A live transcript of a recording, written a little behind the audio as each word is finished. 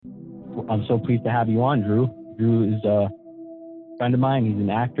I'm so pleased to have you on, Drew. Drew is a friend of mine. He's an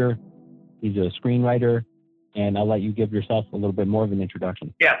actor. He's a screenwriter. And I'll let you give yourself a little bit more of an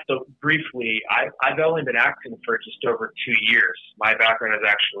introduction. Yeah, so briefly, I've only been acting for just over 2 years. My background is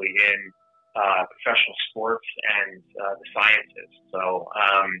actually in professional sports and the sciences. So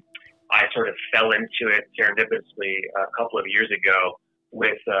I sort of fell into it serendipitously a couple of years ago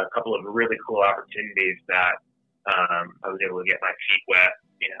with a couple of really cool opportunities that I was able to get my feet wet,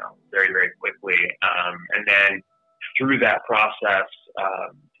 very, very quickly. And then through that process,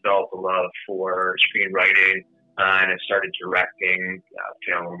 developed a love for screenwriting, and I started directing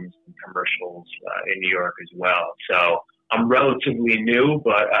films and commercials in New York as well. So I'm relatively new,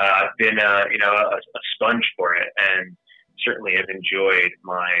 but I've been a sponge for it, and certainly have enjoyed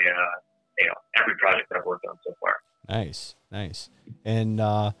my every project that I've worked on so far. Nice. And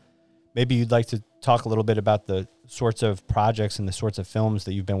maybe you'd like to talk a little bit about the sorts of projects and the sorts of films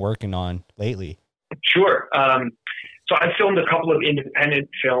that you've been working on lately. Sure. So I filmed a couple of independent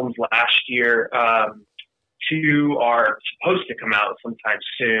films last year. 2 are supposed to come out sometime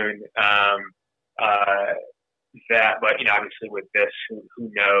soon. But obviously with this, who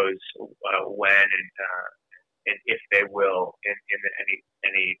knows when and if they will in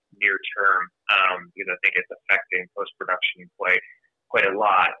any near term, because I think it's affecting post production quite a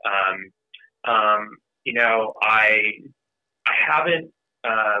lot.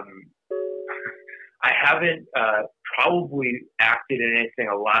 I haven't probably acted in anything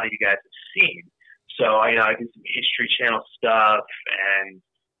a lot of you guys have seen. So I did some History Channel stuff and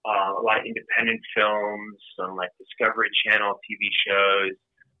a lot of independent films, some like Discovery Channel TV shows.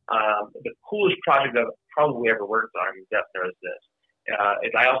 The coolest project I've probably ever worked on, Death knows this,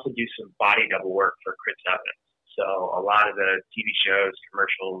 is I also do some body double work for Chris Evans. So a lot of the TV shows,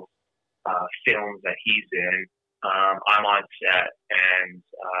 commercials, films that he's in, I'm on set and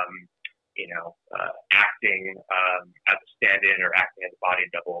acting as a stand-in or acting as a body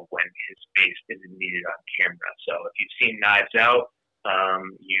double when his face isn't needed on camera. So if you've seen Knives Out,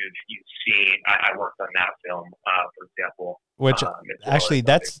 you've seen I worked on that film, for example. Which actually,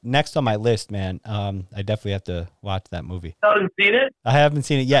 that's next on my list, man. I definitely have to watch that movie. You haven't seen it? I haven't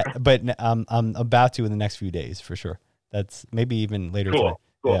seen it yet, but I'm about to in the next few days for sure. That's maybe even later today.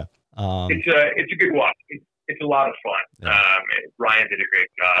 Cool. Yeah. It's a good watch. It's a lot of fun. Yeah. Ryan did a great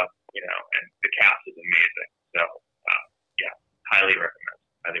job, and the cast is amazing. So, highly recommend.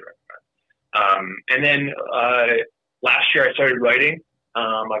 And then last year I started writing.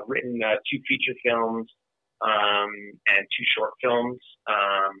 I've written 2 feature films and 2 short films.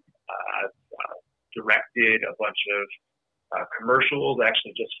 I've directed a bunch of commercials. I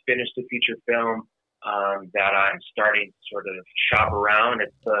actually just finished a feature film that I'm starting to sort of shop around.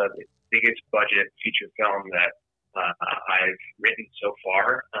 It's the biggest budget feature film that I've written so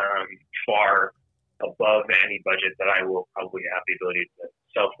far, far above any budget that I will probably have the ability to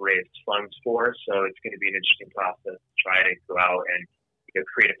self-raise funds for. So it's going to be an interesting process to try to go out and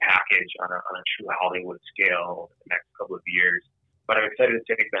create a package on a true Hollywood scale over the next couple of years. But I'm excited to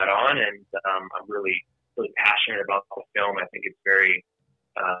take that on, and I'm really, really passionate about the film. I think it's very,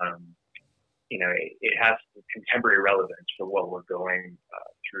 it has contemporary relevance for what we're going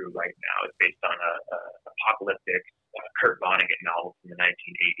through right now. It's based on a apocalyptic Kurt Vonnegut novel from the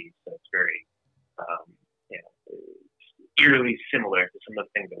 1980s. So it's very, eerily similar to some of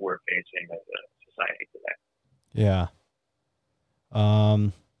the things that we're facing as a society today. Yeah.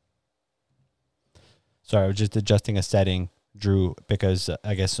 Sorry, I was just adjusting a setting, Drew, because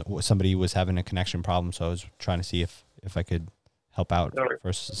I guess somebody was having a connection problem. So I was trying to see if I could help out for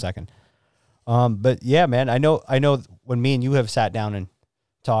a second. But yeah, man, I know when me and you have sat down and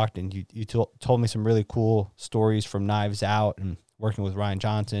talked, and you told me some really cool stories from Knives Out and working with Ryan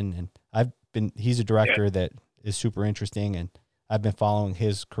Johnson. And he's a director that is super interesting, and I've been following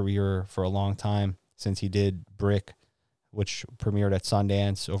his career for a long time since he did Brick, which premiered at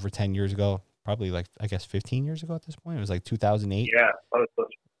Sundance over 10 years ago, probably 15 years ago at this point. It was like 2008. Yeah.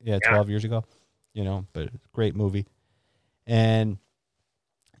 12 years ago, but great movie. And,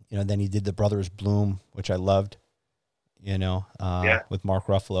 then he did The Brothers Bloom, which I loved, with Mark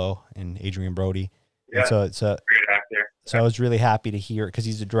Ruffalo and Adrian Brody. Yeah. And so great actor. So I was really happy to hear, because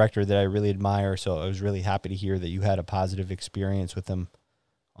he's a director that I really admire. So I was really happy to hear that you had a positive experience with him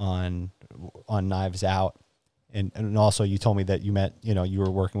on Knives Out. And also you told me that you met, you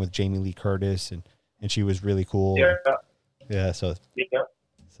were working with Jamie Lee Curtis and she was really cool. Yeah. Yeah. So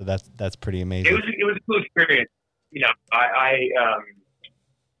that's pretty amazing. It was a cool experience.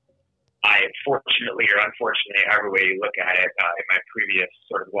 I fortunately or unfortunately, however way you look at it, in my previous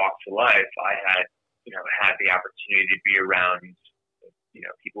sort of walks of life, I had, had the opportunity to be around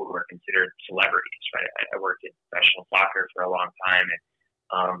people who are considered celebrities, right? I worked in professional soccer for a long time, and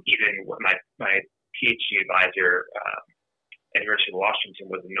even my PhD advisor at University of Washington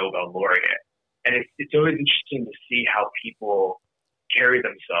was a Nobel laureate. And it's always interesting to see how people carry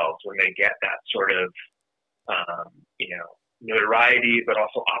themselves when they get that sort of, notoriety, but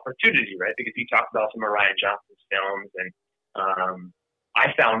also opportunity, right? Because you talked about some of Ryan Johnson's films, and I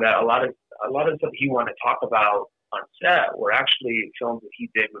found that a lot of stuff he wanted to talk about on set were actually films that he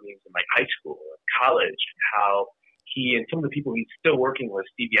did when he was in like high school or college, and how he and some of the people he's still working with,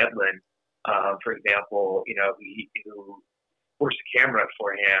 Steve Yedlin, for example, who works the camera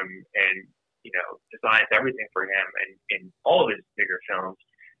for him and designs everything for him and in all of his bigger films.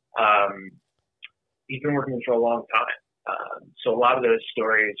 He's been working for a long time. So a lot of those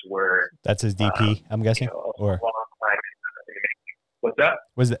stories were... That's his DP, I'm guessing? Or a long time. What's that?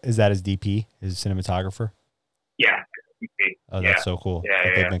 Is that his DP, his cinematographer? Yeah. DP. Oh, that's so cool.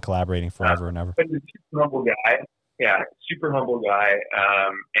 Yeah, They've been collaborating forever and ever. But he's a super humble guy. Yeah, super humble guy.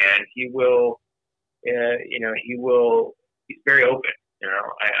 And he will, he's very open.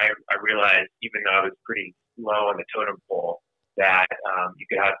 I realized, even though I was pretty low on the totem pole, that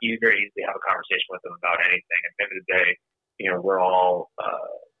you very easily have a conversation with him about anything. At the end of the day, we're all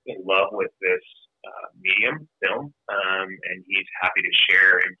in love with this medium, film, and he's happy to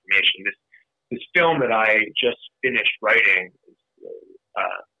share information. This film that I just finished writing,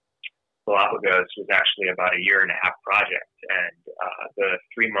 Galapagos, was actually about a 1.5-year project, and the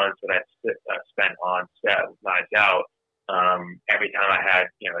 3 months that I spent on set with Knives Out, every time I had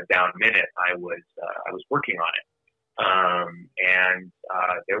a down minute, I was working on it. And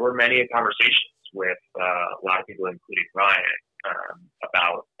there were many conversations with a lot of people, including Ryan,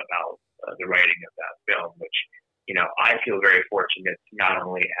 about the writing of that film, which, I feel very fortunate to not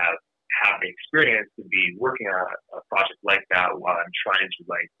only have the experience to be working on a project like that while I'm trying to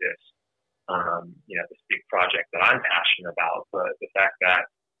write this, this big project that I'm passionate about, but the fact that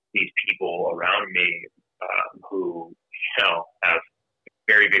these people around me, who, have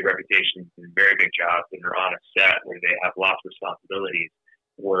very big reputations and very big jobs and are on a set where they have lots of responsibilities,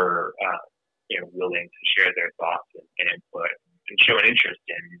 were willing to share their thoughts and input and show an interest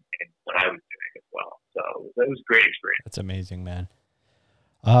in what I was doing as well. So it was a great experience. That's amazing, man.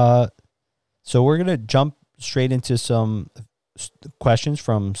 So we're gonna jump straight into some questions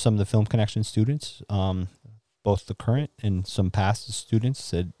from some of the Film Connection students, both the current and some past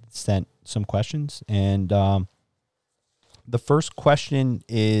students that sent some questions. And the first question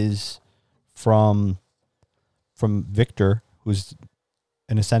is from Victor, who's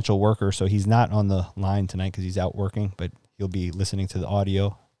an essential worker. So he's not on the line tonight because he's out working, but he'll be listening to the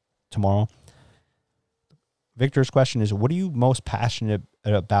audio tomorrow. Victor's question is, what are you most passionate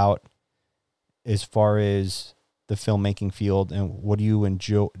about as far as the filmmaking field, and what do you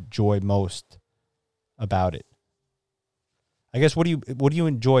enjoy most about it? I guess, what do you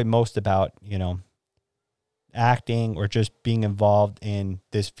enjoy most about, acting or just being involved in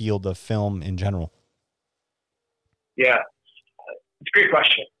this field of film in general? Yeah, it's a great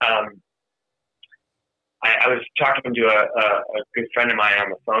question. I was talking to a good friend of mine on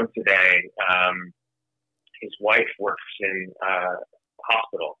the phone today. His wife works in a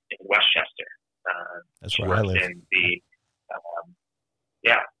hospital in Westchester. That's where I live. In the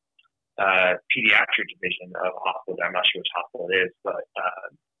pediatric division of a hospital. I'm not sure which hospital it is, but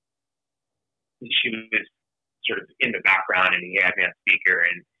she was sort of in the background, and he had me on speaker,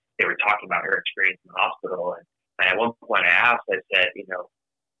 and they were talking about her experience in the hospital. And at one point I asked, I said,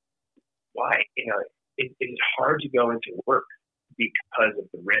 why? It is hard to go into work because of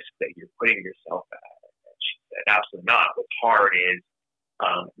the risk that you're putting yourself at. And she said, absolutely not. What's hard is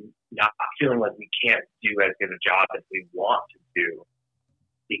not feeling like we can't do as good a job as we want to do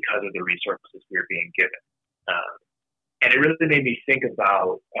because of the resources we're being given. And it really made me think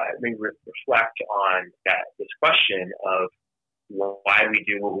about, reflect on this question of why we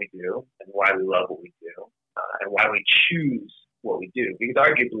do what we do and why we love what we do, and why we choose what we do. Because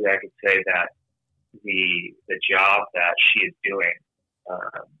arguably I could say that the job that she is doing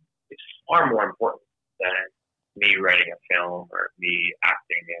is far more important than me writing a film or me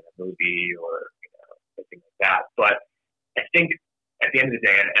acting in a movie or something like that. But I think at the end of the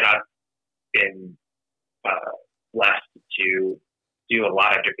day, and I've been blessed to do a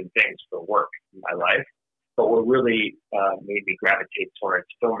lot of different things for work in my life, but what really made me gravitate towards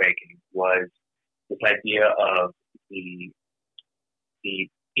filmmaking was this idea of the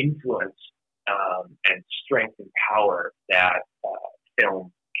influence and strength and power that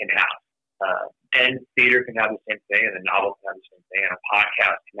film can have. And theater can have the same thing, and a novel can have the same thing, and a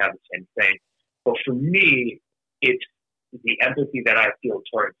podcast can have the same thing. But for me, it's the empathy that I feel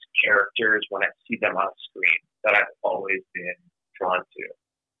towards characters when I see them on screen that I've always been drawn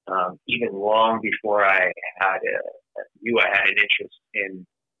to. Even long before I knew I had an interest in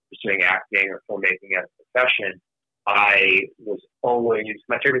pursuing acting or filmmaking as a profession, I was always,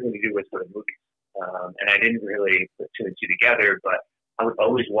 my favorite thing to do was go to movies. And I didn't really put two and two together, but I would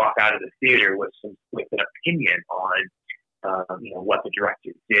always walk out of the theater with an opinion on, what the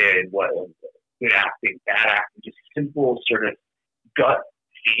director did, what good acting, bad acting, just simple sort of gut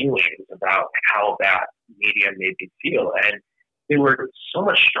feelings about how that medium made me feel. And they were so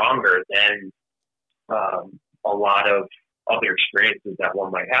much stronger than a lot of other experiences that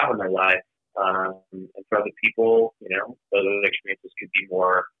one might have in their life. And for other people, those experiences could be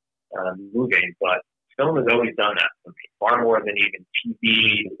more moving. But film has always done that for me, far more than even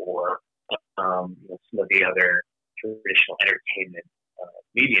TV or some of the other traditional entertainment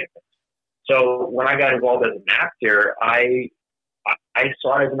mediums. So when I got involved as an actor, I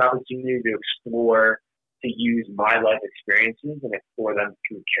saw it as an opportunity to explore, to use my life experiences and explore them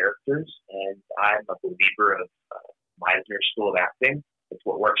through characters. And I'm a believer of Meisner's School of Acting. It's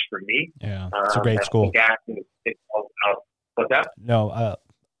what works for me. Yeah, it's a great school. Acting is all about, what's that? No,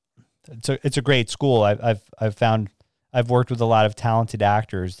 it's a great school. I've found, I've worked with a lot of talented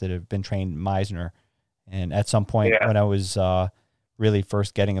actors that have been trained in Meisner, and at some point when I was really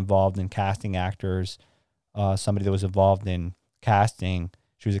first getting involved in casting actors, somebody that was involved in casting,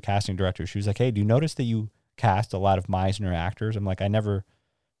 she was a casting director. She was like, "Hey, do you notice that you cast a lot of Meisner actors?" I'm like, "I never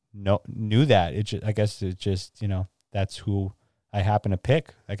knew that. I guess it just that's who I happen to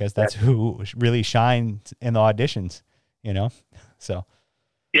pick. I guess that's who really shines in the auditions, So.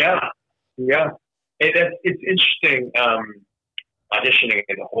 Yeah. It's interesting. Auditioning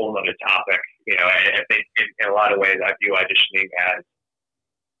is a whole other topic. I think in a lot of ways I view auditioning as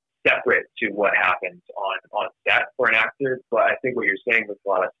separate to what happens on set for an actor. But I think what you're saying makes a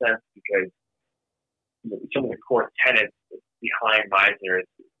lot of sense, because some of the core tenets behind Meisner is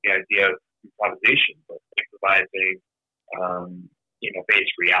the idea of improvisation, but improvising,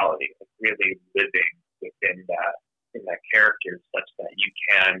 based reality, really living within that character, such that you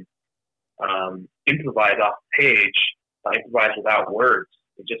can improvise off the page, improvise without words,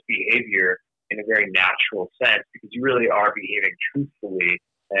 and just behavior in a very natural sense, because you really are behaving truthfully.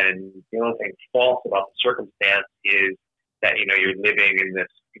 And the only thing false about the circumstance is that, you're living in this,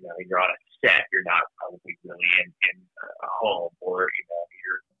 you're on a set, you're not probably really in a home, or,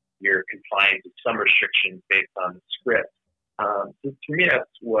 you're confined to some restrictions based on the script. So to me, that's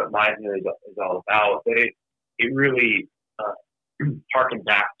what Meisner is all about. But it really harkened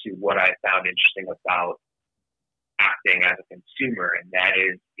back to what I found interesting about acting as a consumer, and that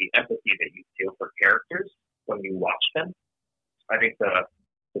is the empathy that you feel for characters when you watch them. I think the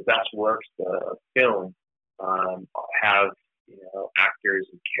best works of film have actors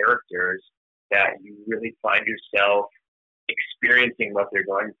and characters that you really find yourself experiencing what they're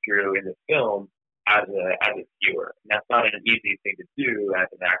going through in the film as a viewer. And that's not an easy thing to do as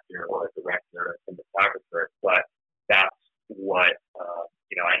an actor or a director or a cinematographer, but that's what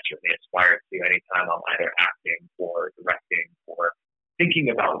I certainly aspire to anytime I'm either acting or directing or thinking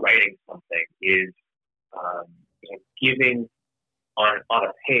about writing something, is giving on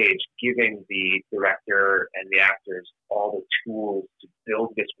a page, giving the director and the actors all the tools to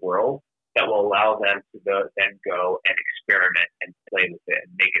build this world that will allow them to then go and experiment and play with it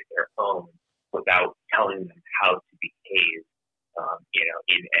and make it their own, without telling them how to behave,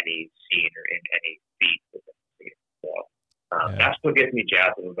 in any scene or in any beat within the scene. So that's what gets me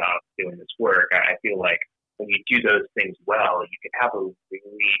jazzed about doing this work. I feel like when you do those things well, you can have a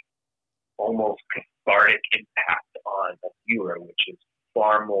really almost cathartic impact on a viewer, which is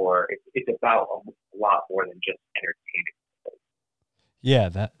far more, it's about a lot more than just entertaining. Yeah,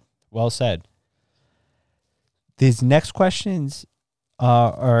 that well said. These next questions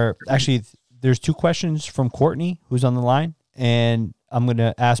are actually, there's two questions from Courtney, who's on the line, and I'm going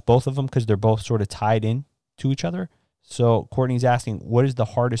to ask both of them because they're both sort of tied in to each other. So Courtney's asking, what is the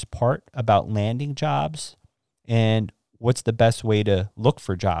hardest part about landing jobs, and what's the best way to look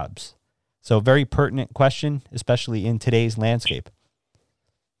for jobs? So very pertinent question, especially in today's landscape.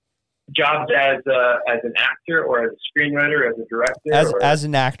 Jobs as an actor, or as a screenwriter, as a director? As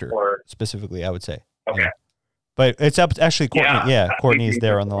an actor, specifically, I would say. Okay. Yeah. But it's up, actually, Courtney. Yeah, Courtney is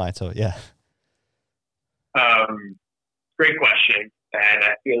there on the line, so yeah. Great question. And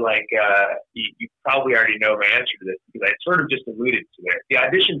I feel like you probably already know my answer to this, because I sort of just alluded to it. The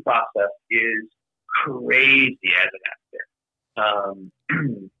audition process is crazy as an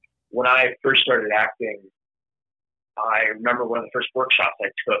actor. When I first started acting, I remember one of the first workshops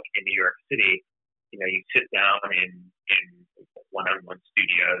I took in New York City. You sit down in in one-on-one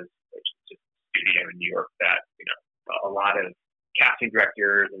studios, which is just a studio in New York that, a lot of casting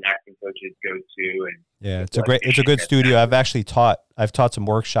directors and acting coaches go to. And yeah, it's a good studio. I've taught some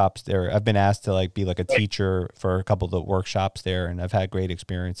workshops there. I've been asked to be a teacher for a couple of the workshops there, and I've had great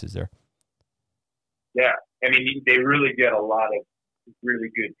experiences there. Yeah. I mean, they really get a lot of really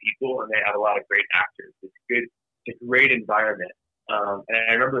good people, and they have a lot of great actors. It's a great environment. And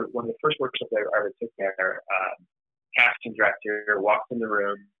I remember one of the first workshops I ever took there, casting director walks in the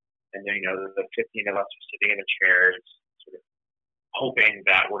room, and then, the 15 of us are sitting in the chairs, sort of hoping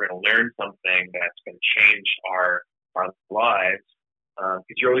that we're going to learn something that's going to change our lives.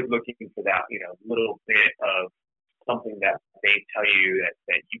 Because you're always looking for that, little bit of something that they tell you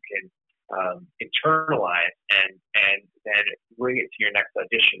that you can internalize and then bring it to your next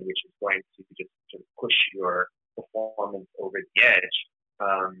audition, which is going to just sort of push your performance over the edge.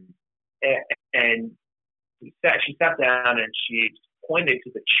 And she sat down and she pointed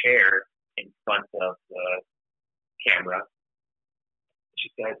to the chair in front of the camera. She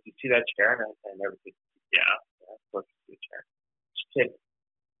said, "Do you see that chair?" And I never said, "Yeah, of course I see the chair." She said,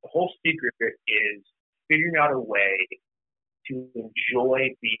 "The whole secret is figuring out a way to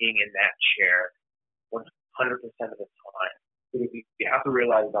enjoy being in that chair 100% of the time." Because you have to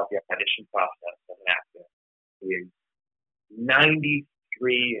realize about the audition process of an actor is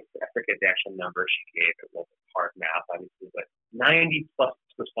 93, I forget the actual number she gave, it wasn't hard math, obviously, but 90+%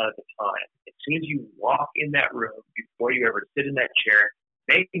 of the time, as soon as you walk in that room, before you ever sit in that chair,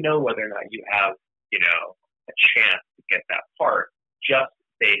 they know whether or not you have, a chance to get that part just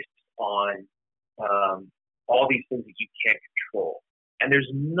based on all these things that you can't control. And there's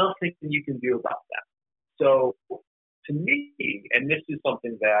nothing you can do about that. So to me, and this is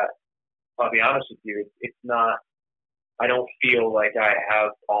something that, I'll be honest with you, it's not, I don't feel like I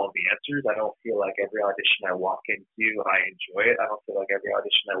have all of the answers. I don't feel like every audition I walk into, I enjoy it. I don't feel like every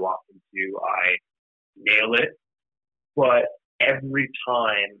audition I walk into, I nail it. But every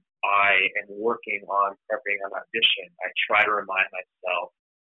time I am working on prepping an audition, I try to remind myself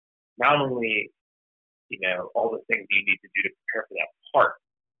not only, all the things you need to do to prepare for that part.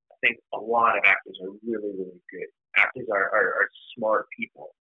 I think a lot of actors are really, really good. Actors are smart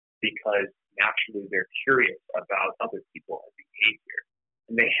people because naturally they're curious about other people and behavior.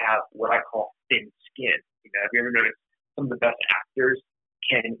 And they have what I call thin skin. Have you ever noticed some of the best actors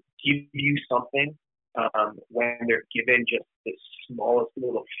can give you something when they're given just the smallest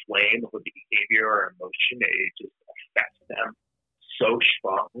little flame of a behavior or emotion, it just affects them so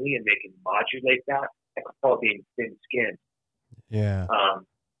strongly, and they can modulate that. I call it being thin skinned. Yeah.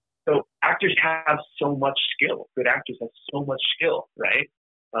 So actors have so much skill. Good actors have so much skill, right?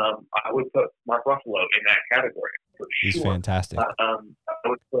 I would put Mark Ruffalo in that category for sure. He's fantastic. I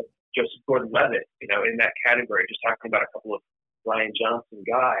would put Joseph Gordon-Levitt, in that category. Just talking about a couple of Ryan Johnson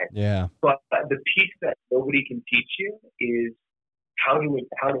guys. Yeah. But the piece that nobody can teach you is how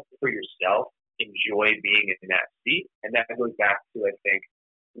to for yourself enjoy being in that seat, and that goes back to, I think,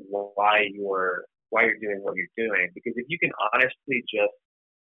 why you're doing what you're doing. Because if you can honestly just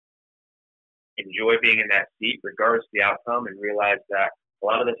enjoy being in that seat, regardless of the outcome, and realize that a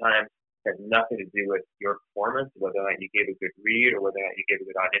lot of the time it has nothing to do with your performance, whether or not you gave a good read or whether or not you gave a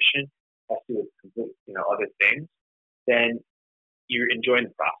good audition, it has to do with complete, other things, then you're enjoying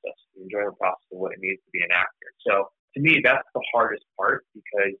the process. You're enjoying the process of what it means to be an actor. So to me, that's the hardest part,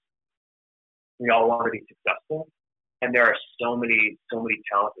 because we all want to be successful, and there are so many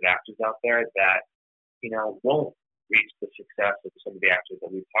talented actors out there that won't reach the success of some of the actors that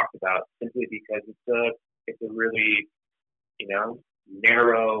we've talked about, simply because it's a really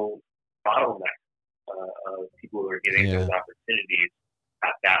narrow bottleneck of people who are getting those opportunities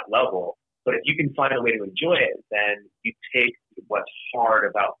at that level. But if you can find a way to enjoy it, then you take what's hard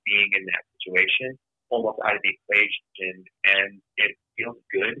about being in that situation almost out of the equation, and it feels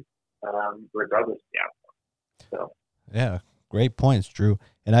good regardless of the outcome. So yeah, great points, Drew.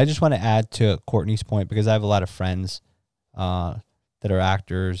 And I just want to add to Courtney's point, because I have a lot of friends that are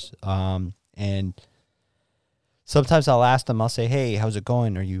actors, and sometimes I'll ask them, I'll say, "Hey, how's it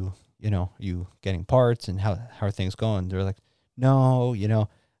going? Are you getting parts, and how are things going?" They're like, "No,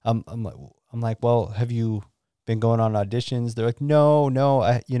 I'm like, "Well, have you been going on auditions?" They're like, no,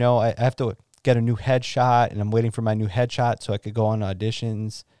 I have to get a new headshot, and I'm waiting for my new headshot so I could go on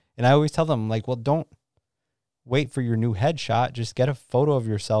auditions. And I always tell them, like, well, don't wait for your new headshot. Just get a photo of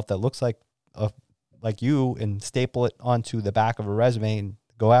yourself that looks like you, and staple it onto the back of a resume, and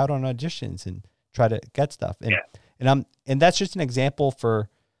go out on auditions and try to get stuff. And that's just an example for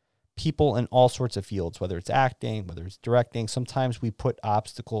people in all sorts of fields, whether it's acting, whether it's directing. Sometimes we put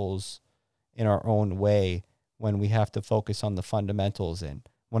obstacles in our own way when we have to focus on the fundamentals. And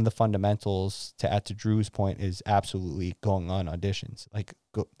one of the fundamentals, to add to Drew's point, is absolutely going on auditions. Like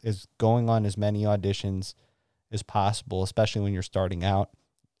going on as many auditions as possible, especially when you're starting out,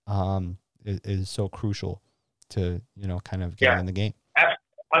 is so crucial to, you know, kind of getting in the game.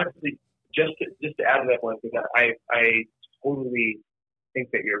 Honestly, just to add to that one, because I totally think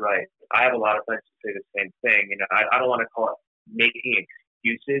that you're right. I have a lot of friends who say the same thing. You know, I don't want to call it making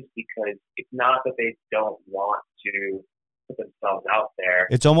excuses, because it's not that they don't want to put themselves out there.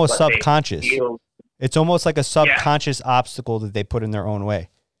 It's almost subconscious. It's almost like a subconscious obstacle that they put in their own way.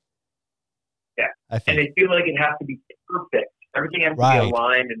 Yeah. I think. And they feel like it has to be perfect. Everything has to be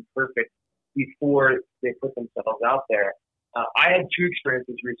aligned and perfect before they put themselves out there. I had two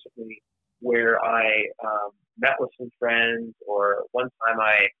experiences recently where I met with some friends, or one time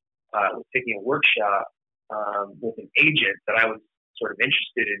I was taking a workshop with an agent that I was sort of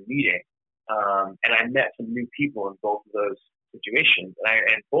interested in meeting. And I met some new people in both of those situations.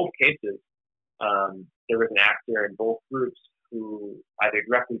 And in both cases, there was an actor in both groups who either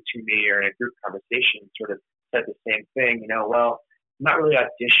directly to me or in a group conversation sort of said the same thing, you know, well, I'm not really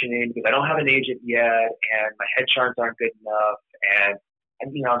auditioning because I don't have an agent yet, and my head charts aren't good enough, and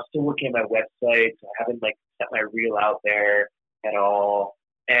you know, I'm still working on my website, so I haven't like set my reel out there at all.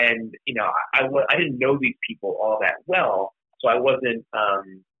 And you know, I didn't know these people all that well, so I wasn't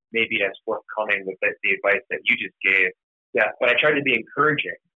maybe as forthcoming with the advice that you just gave. Yeah, but I tried to be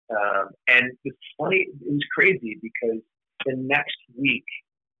encouraging. And it's funny, it was crazy because the next week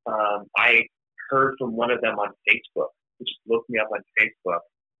I heard from one of them on Facebook, who just looked me up on Facebook,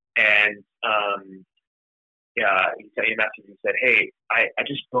 and he sent me a message and said, "Hey, I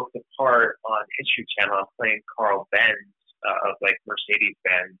just booked a part on History Channel. I'm playing Carl Benz of like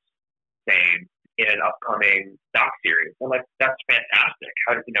Mercedes-Benz fame in an upcoming doc series." I'm like, "That's fantastic.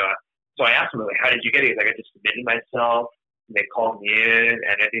 How did you know?" So I asked him, like, "How did you get it?" He's like, "I just submitted myself, and they called me in,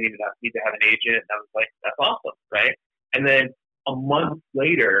 and I didn't even need to have an agent." And I was like, "That's awesome, right?" And then a month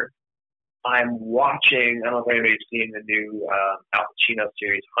later, I'm watching, I don't know if anybody's seen the new Al Pacino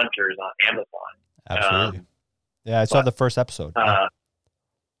series, Hunters, on Amazon. Absolutely. I saw the first episode.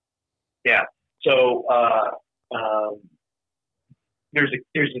 Yeah. So there's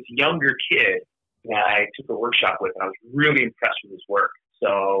this younger kid that I took a workshop with, and I was really impressed with his work.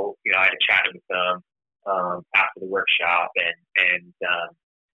 So, you know, I chatted with him after the workshop, and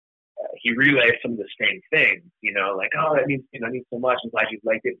he realized some of the same things, you know, like, "Oh, that means, you know, I mean so much. I'm glad you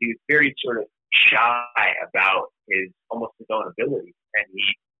liked it." He was very sort of shy about almost his own ability. And he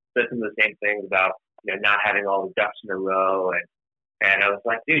said some of the same things about, you know, not having all the ducks in a row. And I was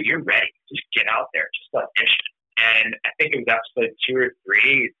like, "Dude, you're ready. Just get out there. Just audition." And I think it was episode 2 or 3.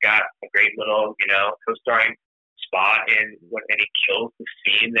 He's got a great little, you know, co-starring spot and he kills the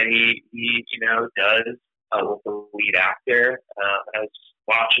scene that he you know, does with the lead actor. I was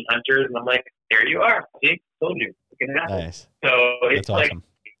watching Hunters, and I'm like, "There you are. See, told you, it can happen." Nice. So it's That's awesome.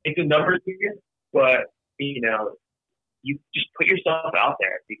 like, it's a numbers game, but you know, you just put yourself out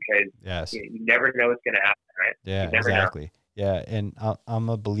there, because you never know what's going to happen, right? Yeah, you never exactly. know. Yeah, and I'm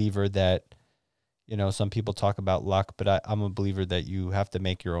a believer that, you know, some people talk about luck, but I'm a believer that you have to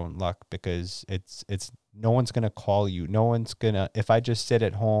make your own luck, because it's no one's going to call you. No one's going to, if I just sit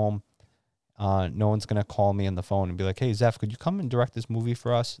at home, no one's going to call me on the phone and be like, "Hey, Zeph, could you come and direct this movie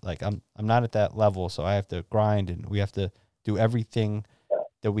for us?" Like, I'm not at that level, so I have to grind, and we have to do everything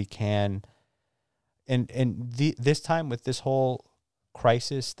that we can. And this time with this whole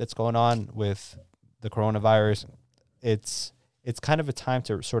crisis that's going on with the coronavirus, it's kind of a time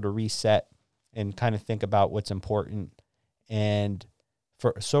to sort of reset and kind of think about what's important, and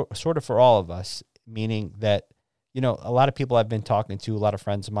sort of for all of us, meaning that, you know, a lot of people I've been talking to, a lot of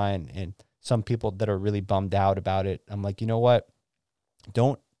friends of mine, and some people that are really bummed out about it. I'm like, you know what?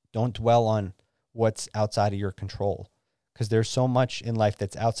 Don't dwell on what's outside of your control, because there's so much in life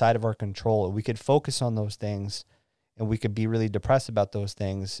that's outside of our control. We could focus on those things, and we could be really depressed about those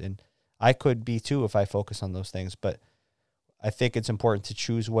things. And I could be too if I focus on those things. But I think it's important to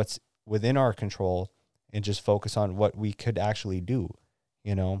choose what's within our control and just focus on what we could actually do,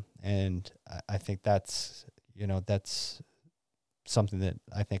 you know? And I think that's, you know, that's something that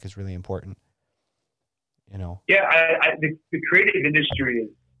I think is really important, you know? Yeah. The creative industry is,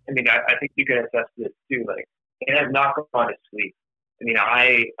 I mean, I think you can assess this too. Like, it has not gone to sleep. I mean,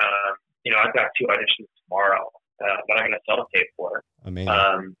 you know, I've got 2 auditions tomorrow that I'm going to self-tape for.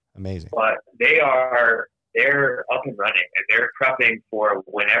 Amazing. Amazing. But they're up and running, and they're prepping for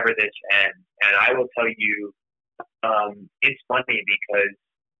whenever this ends. And I will tell you, it's funny because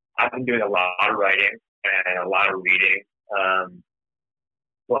I've been doing a lot of writing and a lot of reading.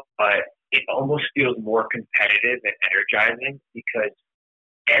 But it almost feels more competitive and energizing because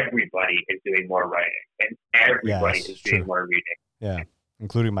everybody is doing more writing and everybody is doing more reading. Yeah,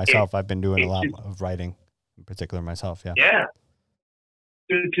 including myself. I've been doing a lot of writing, in particular myself. Yeah. Yeah.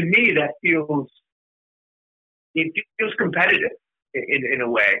 So to me, it feels competitive in a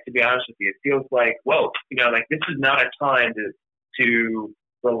way, to be honest with you. It feels like, whoa, like this is not a time to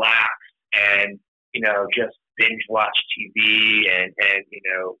relax and, just binge watch TV and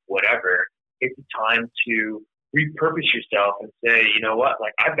whatever. It's a time to repurpose yourself and say, you know what,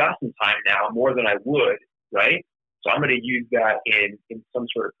 like I've got some time now, more than I would, right? So I'm going to use that in some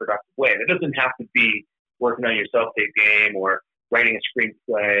sort of productive way. And it doesn't have to be working on your self-tape game or writing a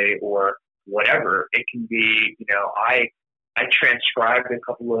screenplay or whatever. It can be, I transcribed a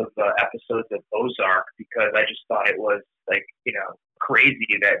couple of episodes of Ozark because I just thought it was like,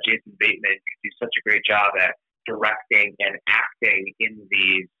 crazy that Jason Bateman could do such a great job at directing and acting in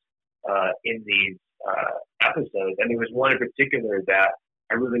these episodes. And there was one in particular that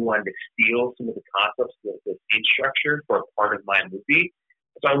I really wanted to steal some of the concepts, the scene structure for a part of my movie.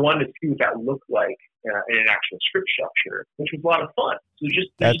 So I wanted to see what that looked like in an actual script structure, which was a lot of fun. So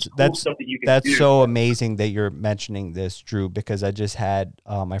there's cool stuff that you can do. That's so amazing that you're mentioning this, Drew, because I just had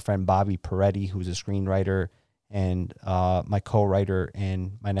my friend Bobby Peretti, who's a screenwriter and my co-writer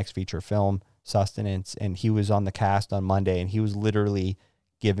in my next feature film, Sustenance, and he was on the cast on Monday, and he was literally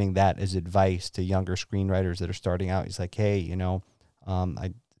giving that as advice to younger screenwriters that are starting out. He's like, hey, he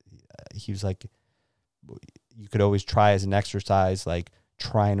was like, you could always try as an exercise, like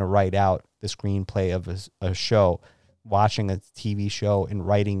trying to write out the screenplay of a show, watching a TV show and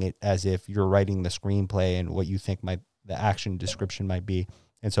writing it as if you're writing the screenplay and what you think the action description might be.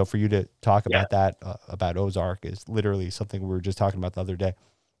 And so for you to talk about that, about Ozark, is literally something we were just talking about the other day.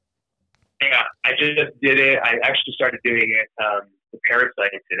 Yeah, I just did it. I actually started doing it for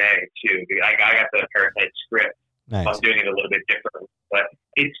Parasite today, too. I got the Parasite script. Nice. I'm doing it a little bit differently. But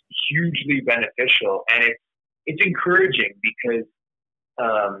it's hugely beneficial, and it's encouraging because,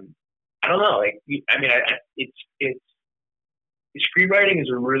 I don't know, screenwriting is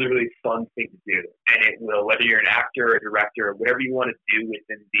a really, really fun thing to do. And it will, whether you're an actor or a director or whatever you want to do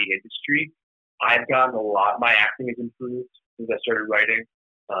within the industry, I've gotten a lot. My acting has improved since I started writing,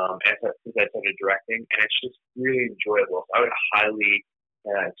 and since I started directing, and it's just really enjoyable. So I would highly,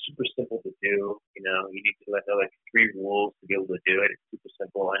 it's super simple to do. You need to know like 3 rules to be able to do it. It's super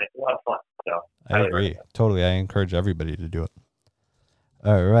simple, and it's a lot of fun. So I agree. Totally. I encourage everybody to do it.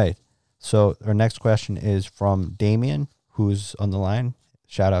 All right. So our next question is from Damien, who's on the line.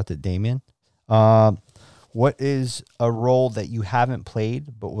 Shout out to Damien. What is a role that you haven't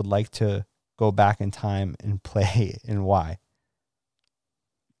played but would like to go back in time and play, and why?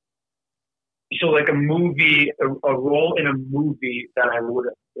 So like a movie, a role in a movie that I would,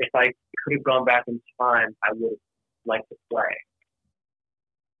 if I could have gone back in time, I would have liked to play.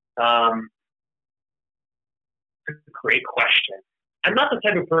 That's a great question. I'm not the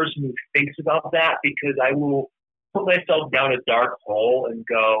type of person who thinks about that because I will put myself down a dark hole and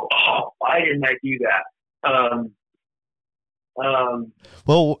go, oh, why didn't I do that?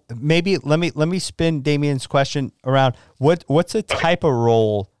 Well, maybe let me spin Damien's question around. What's a type of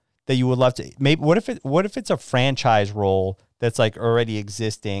role that you would love to, maybe what if it's a franchise role that's like already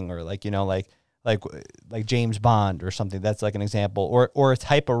existing, or like like James Bond or something, that's like an example, or a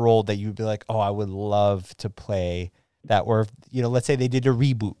type of role that you'd be like, oh, I would love to play that, or let's say they did a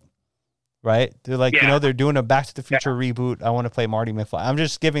reboot, right? They're like, they're doing a Back to the Future reboot. I want to play Marty McFly. I'm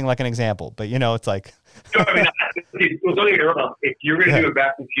just giving like an example, but it's like. No, I mean, don't get me wrong. If you're going to do a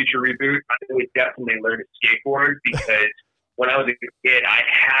Back to the Future reboot, I would definitely learn to skateboard because when I was a kid, I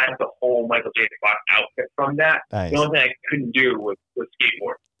had the whole Michael J. Fox outfit from that. Nice. The only thing I couldn't do was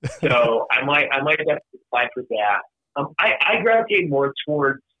skateboard. So I might definitely apply for that. I gravitate more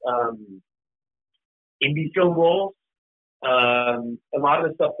towards indie film roles. A lot of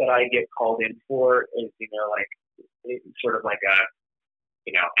the stuff that I get called in for is, sort of like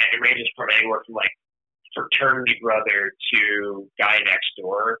it ranges from anywhere from like fraternity brother to guy next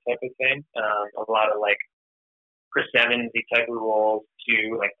door type of thing. A lot of like Chris Evans type of roles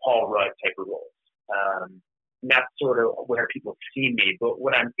to like Paul Rudd type of roles. And that's sort of where people see me. But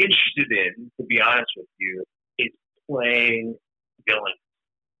what I'm interested in, to be honest with you, is playing villains.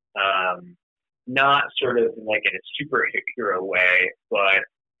 Not sort of like in a superhero way, but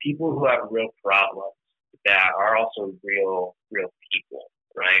people who have real problems that are also real people,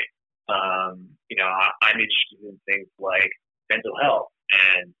 right? I'm interested in things like mental health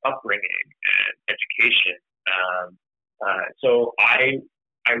and upbringing and education. So I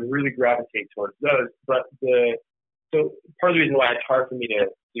really gravitate towards those. But the So part of the reason why it's hard for me to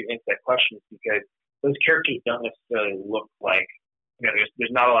answer that question is because those characters don't necessarily look like,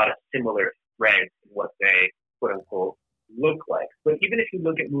 there's not a lot of similar threads in what they quote unquote look like. But even if you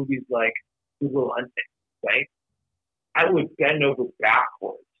look at movies like Good Will Hunting, right? I would bend over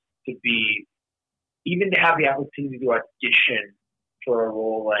backwards to have the opportunity to audition for a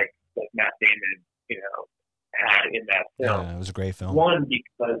role like Matt Damon, had in that film. Yeah, it was a great film. One,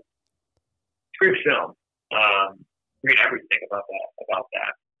 because it's a great film. Read everything about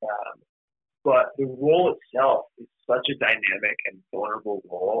that. But the role itself is such a dynamic and vulnerable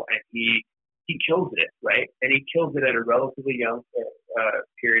role, and he kills it, right? And he kills it at a relatively young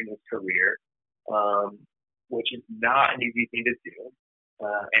period in his career, which is not an easy thing to do.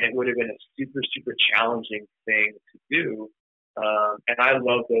 And it would have been a super, super challenging thing to do. And I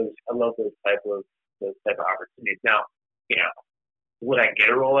love those type of opportunities. Now, would I get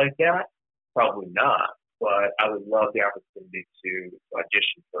a role like that? Probably not. But I would love the opportunity to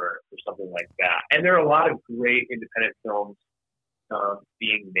audition for something like that. And there are a lot of great independent films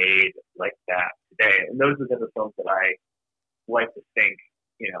being made like that today. And those are the type of films that I like to think,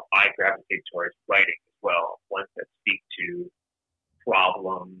 I gravitate towards writing as well, ones that speak to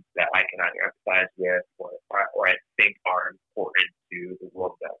problems that I can either empathize with or I think are important to the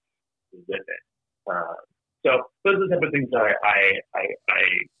world that we live in. So those are the type of things that I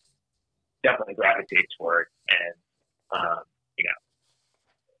definitely gravitate toward, and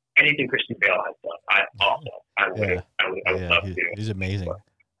anything Christian Bale has done, I would love to. He's amazing.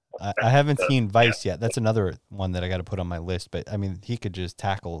 I haven't seen Vice yet. That's another one that I got to put on my list. But I mean, he could just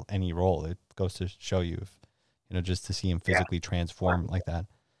tackle any role. It goes to show you, if, just to see him physically transform like that.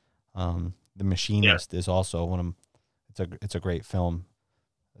 The Machinist is also one of them. It's a great film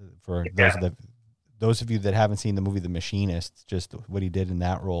for those of you that haven't seen the movie The Machinist. Just what he did in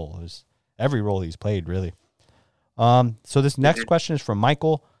that role is every role he's played, really. So this next question is from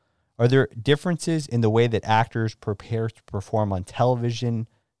Michael. Are there differences in the way that actors prepare to perform on television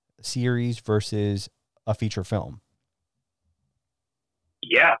series versus a feature film?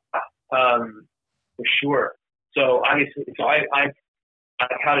 Yeah, for sure. So obviously, I've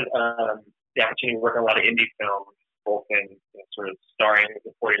had the opportunity to work on a lot of indie films, both in sort of starring and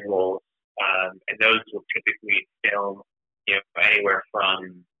supporting roles, and those will typically film anywhere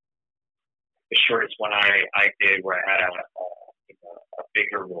from the shortest one I did, where I had a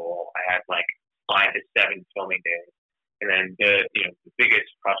bigger role. I had like 5 to 7 filming days, and then the biggest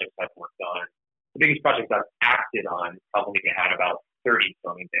projects I've worked on, the biggest projects I've acted on, probably had about 30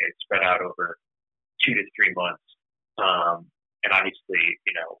 filming days spread out over 2 to 3 months. And obviously,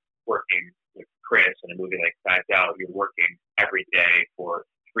 working with Chris in a movie like Knives Out, you're working every day for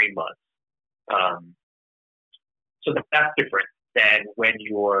 3 months. So that's different than when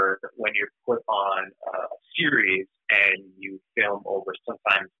you're put on a series and you film over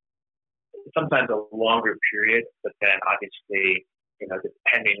sometimes a longer period, but then obviously,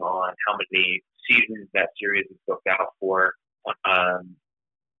 depending on how many seasons that series is booked out for,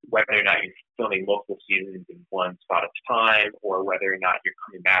 whether or not you're filming multiple seasons in one spot at a time, or whether or not you're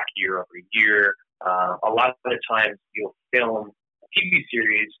coming back year over year. A lot of the times you'll film a TV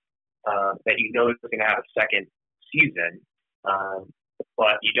series that is going to have a second season,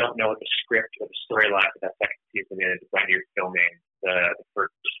 but you don't know what the script or the storyline for that second season is when you're filming the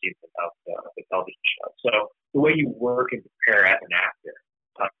first season of the television show. So the way you work and prepare as an actor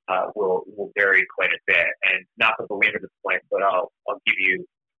will vary quite a bit. And not to belabor the point, but I'll give you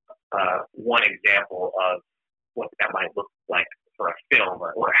one example of what that might look like for a film,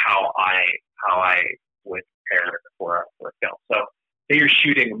 or how I would prepare for a film. So say you're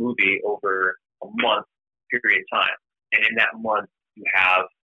shooting a movie over a month period of time, and in that month you have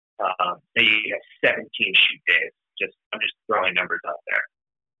say you have 17 shoot days. I'm just throwing numbers out there,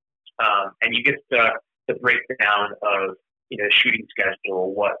 and you get the breakdown of the shooting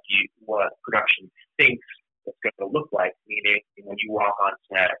schedule, what production thinks it's going to look like. Meaning, when you walk on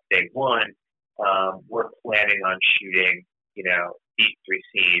set day one, we're planning on shooting these 3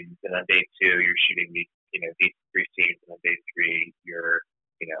 scenes, and on day 2 you're shooting these 3 scenes, and on day 3 you're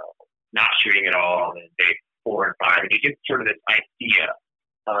not shooting at all, and then day 4 and 5, and you get sort of this idea.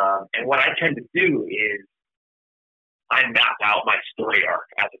 And what I tend to do is I map out my story arc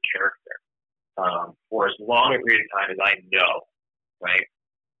as a character for as long a period of time as I know, right?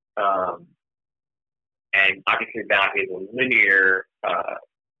 And obviously that is a linear,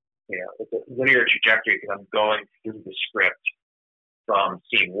 it's a linear trajectory, because I'm going through the script from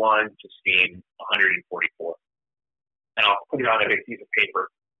scene 1 to scene 144, and I'll put it on a big piece of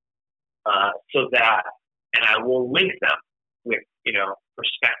paper, and I will link them with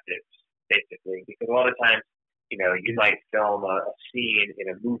perspectives, basically, because a lot of times you might film a scene in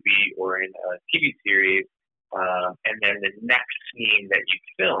a movie or in a TV series, and then the next scene that you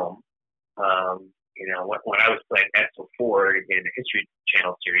film, when I was playing Edsel Ford in the History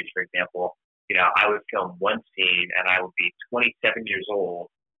Channel series, for example, I would film one scene and I would be 27 years old,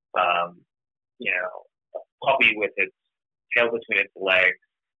 a puppy with its tail between its legs,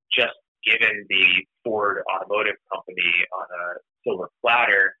 just given the Ford Automotive Company on a silver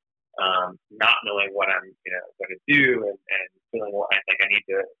platter, not knowing what I'm going to do, and feeling like I need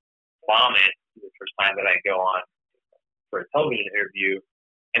to vomit the first time that I go on for a television interview.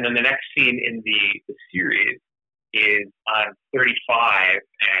 And then the next scene in the series is I'm 35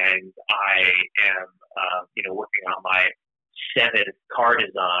 and I am, working on my 7th car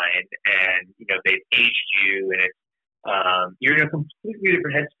design, and, they've aged you, and it's, you're in a completely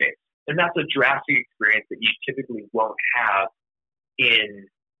different headspace. And that's a drastic experience that you typically won't have in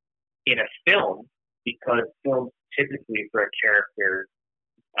a film, because films typically for a character,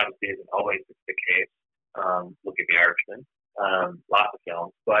 obviously isn't always the case. Look at The Irishman, lots of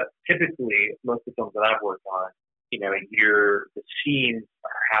films, but typically most of the films that I've worked on, the scenes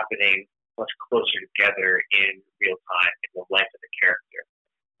are happening much closer together in real time in the life of the character.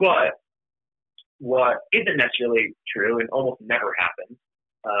 But what isn't necessarily true and almost never happens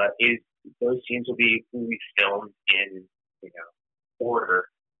is those scenes will be filmed in order.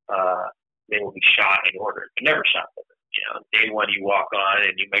 They will be shot in order. They're never shot in order. Day one you walk on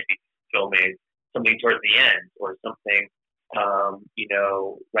and you might be filming something towards the end, or something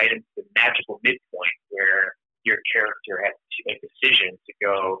right into the magical midpoint where your character has a decision to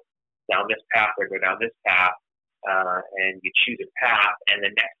go down this path or go down this path, and you choose a path, and the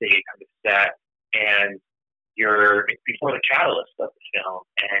next day you come to set and it's before the catalyst of the film,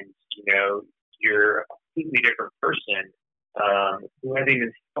 and you're a completely different person who hasn't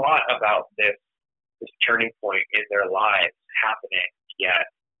even thought about this turning point in their lives happening yet,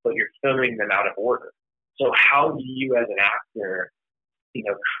 but you're filming them out of order. So how do you, as an actor,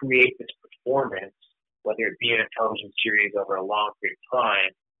 create this performance, whether it be in a television series over a long period of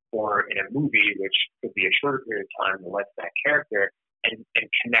time, or in a movie, which could be a shorter period of time in the life of that character, and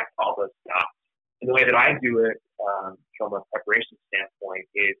connect all those dots? And the way that I do it from a preparation standpoint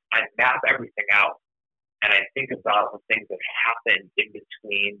is I map everything out, and I think about the things that happen in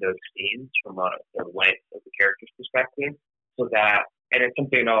between those scenes from the life of the character's perspective, so that, and it's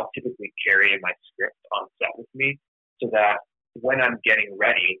something I'll typically carry in my script on set with me, so that when I'm getting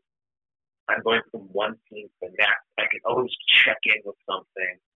ready, I'm going from one scene to the next. I can always check in with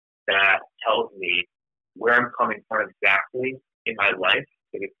something that tells me where I'm coming from exactly in my life.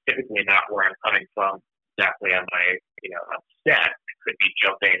 Because it's typically not where I'm coming from exactly on my, on set. It could be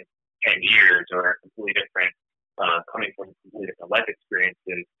jumping 10 years or completely different, coming from completely different life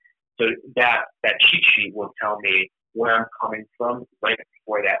experiences. So that cheat sheet will tell me where I'm coming from right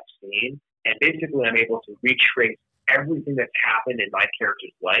before that scene. And basically I'm able to retrace everything that's happened in my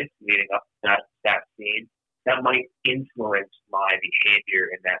character's life leading up to that scene that might influence my behavior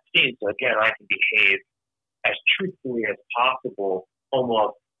in that scene. So again, I can behave as truthfully as possible,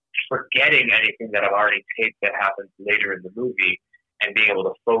 almost forgetting anything that I've already taped that happens later in the movie, and being able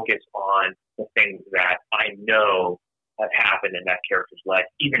to focus on the things that I know have happened in that character's life,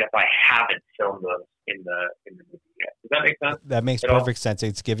 even if I haven't filmed those in the movie yet. Does that make sense? That makes perfect sense.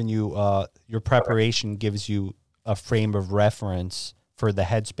 It's given you your preparation gives you a frame of reference for the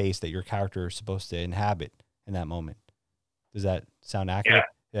headspace that your character is supposed to inhabit in that moment. Does that sound accurate?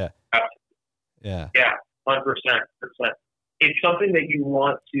 Yeah. Yeah. Yeah. 100%. It's something that you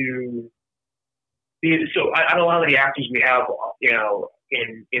want to be. So I don't know how many actors we have,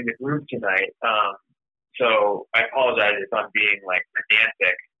 in the group tonight. So I apologize if I'm being like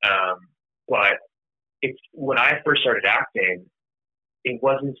pedantic. But it's when I first started acting, it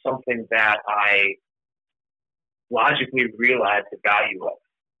wasn't something that I logically realized the value of.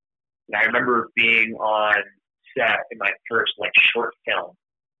 And I remember being on set in my first short film,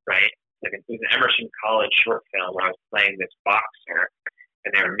 right? It was an Emerson College short film where I was playing this boxer,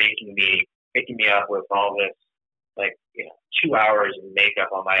 and they were making me up with all this 2 hours of makeup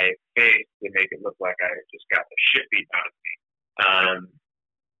on my face to make it look like I just got the shit beat out of me.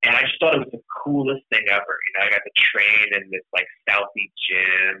 And I just thought it was the coolest thing ever. I got to train in this Southie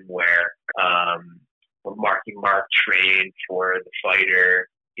gym where Marky Mark trained for the fighter,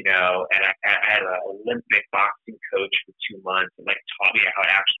 and I had an Olympic boxing coach for 2 months and taught me how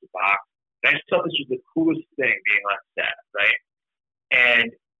to actually box. And I just thought this was the coolest thing being on set, right?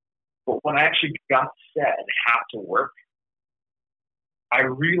 But when I actually got set and had to work, I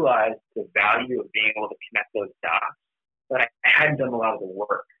realized the value of being able to connect those dots, but I hadn't done a lot of the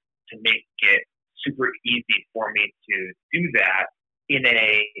work to make it super easy for me to do that in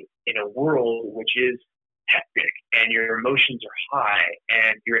a world which is hectic and your emotions are high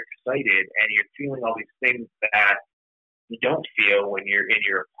and you're excited and you're feeling all these things that you don't feel when you're in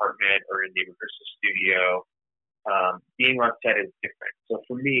your apartment or in the rehearsal studio. Being on set is different. So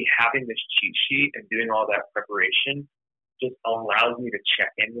for me, having this cheat sheet and doing all that preparation just allows me to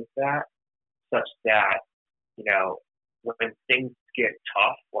check in with that, such that, you know, when things get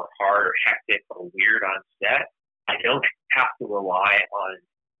tough or hard or hectic or weird on set, I don't have to rely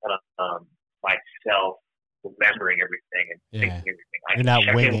on myself remembering everything and thinking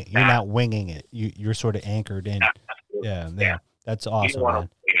everything. You're not winging it. You're sort of anchored in. Yeah. That's awesome, man.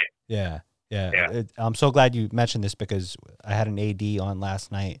 Yeah. I'm so glad you mentioned this because I had an AD on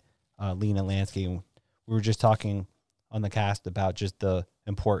last night, Lena Lansky, and we were just talking on the cast about just the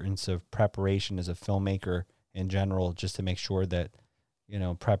importance of preparation as a filmmaker in general, just to make sure that, you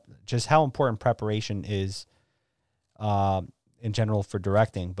know, just how important preparation is in general for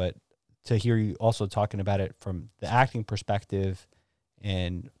directing, but to hear you also talking about it from the acting perspective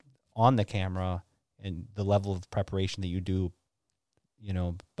and on the camera and the level of preparation that you do, you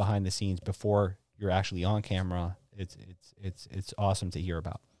know, behind the scenes before you're actually on camera, it's awesome to hear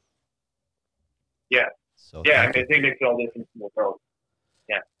about. Yeah. So yeah, I think it makes all difference in the world.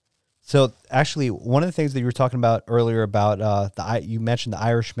 Yeah. So actually, one of the things that you were talking about earlier about you mentioned The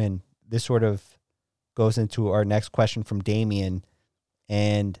Irishman. This sort of goes into our next question from Damien,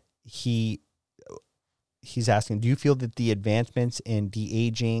 and he's asking, do you feel that the advancements in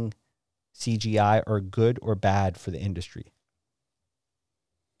de-aging CGI are good or bad for the industry?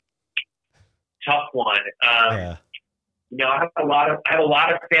 Tough one. You know, I have a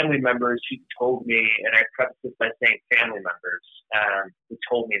lot of family members who told me, and I preface this by saying family members who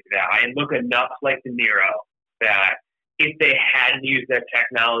told me that I look enough like De Niro that if they hadn't used that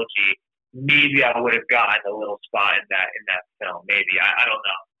technology, maybe I would have gotten a little spot in that film. Maybe I don't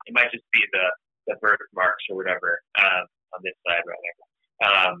know. It might just be the birthmarks or whatever on this side right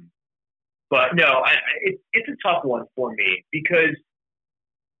now. But no, it's a tough one for me because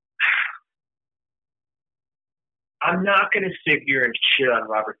I'm not going to sit here and shit on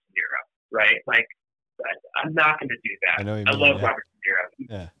Robert De Niro, right? Like, I'm not going to do that. I love Robert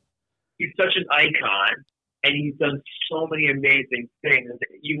De Niro. He's such an icon, and he's done so many amazing things.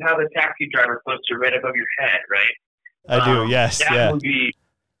 You have a Taxi Driver poster right above your head, right? I do, yes. That movie,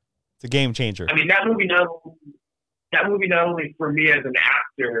 it's a game changer. I mean, that movie not only for me as an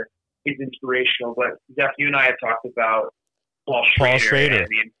actor is inspirational, but Zeph, you and I have talked about Paul Schrader. And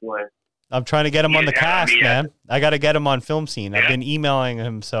the influence. I'm trying to get him on the cast, man. I got to get him on Film Scene. I've been emailing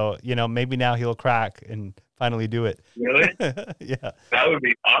him, so, you know, maybe now he'll crack and finally do it. Really? Yeah. That would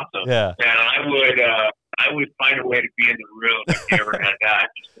be awesome. Yeah. And I would find a way to be in the room if you ever had that.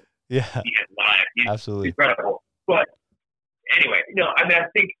 Yeah. He is live. He's absolutely incredible. But anyway, no, I mean, I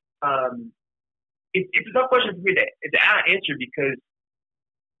think it's a tough question for me to answer because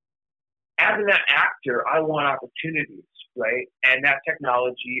as an actor, I want opportunities, right? And that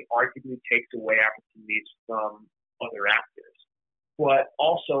technology arguably takes away opportunities from other actors. But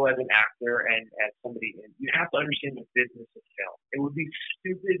also as an actor and as somebody, you have to understand the business of film. It would be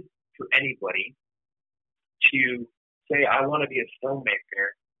stupid for anybody to say, I want to be a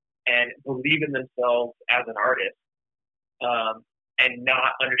filmmaker and believe in themselves as an artist and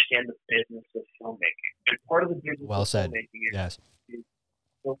not understand the business of filmmaking. And part of the business of filmmaking is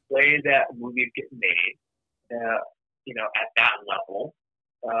the way that movies get made, you know, at that level,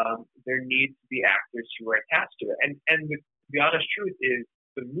 there needs to be actors who are attached to it. And the honest truth is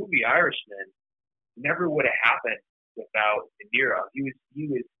the movie Irishman never would have happened without De Niro. He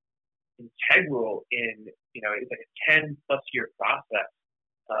was integral in, you know, it's like a 10+ year process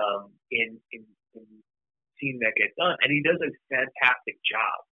in seeing that get done. And he does a fantastic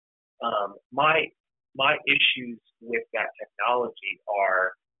job. My issues with that technology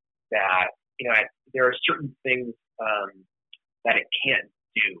are that, you know, there are certain things that it can't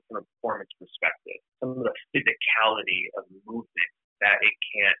do from a performance perspective. Some of the physicality of movement that it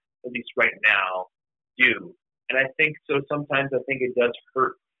can't, at least right now, do. And I think so. Sometimes I think it does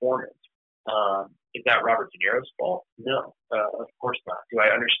hurt performance. Is that Robert De Niro's fault? No, of course not. Do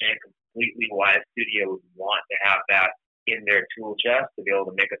I understand completely why a studio would want to have that in their tool chest to be able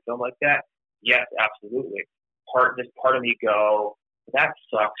to make a film like that? Yes, absolutely. Part of me go, that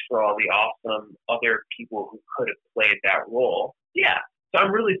sucks for all the awesome other people who could have played that role. Yeah, so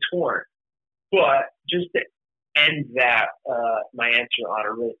I'm really torn. But just to end that, my answer on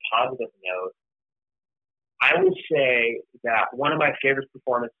a really positive note, I would say that one of my favorite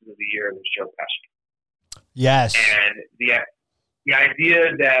performances of the year was Joe Pesci. Yes. And the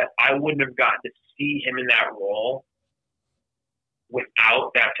idea that I wouldn't have gotten to see him in that role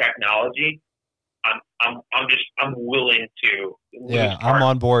without that technology, I'm willing to. Yeah, I'm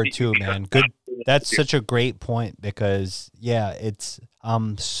on board too, man. Good. That's such a great point because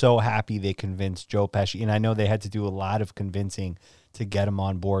I'm so happy they convinced Joe Pesci, and I know they had to do a lot of convincing to get him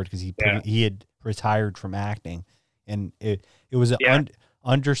on board because he had retired from acting, and it was an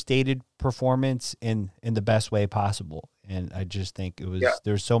understated performance in the best way possible. And I just think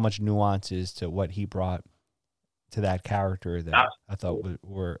there's so much nuances to what he brought to that character that I thought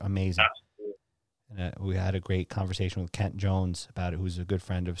were amazing. And we had a great conversation with Kent Jones about it, who's a good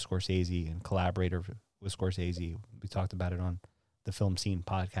friend of Scorsese and collaborator with Scorsese. We talked about it on the Film Scene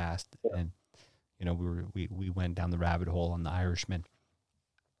podcast, and we went down the rabbit hole on The Irishman.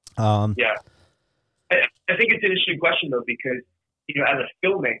 I think it's an interesting question though, because as a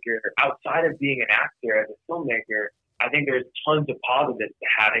filmmaker, outside of being an actor, as a filmmaker, I think there's tons of positives to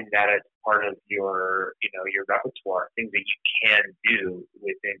having that as part of your repertoire, things that you can do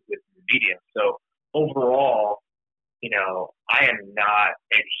within the medium. So overall, I am not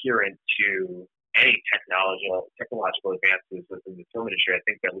adherent to any technological advances within the film industry. I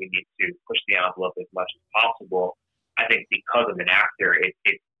think that we need to push the envelope as much as possible. I think because I'm an actor,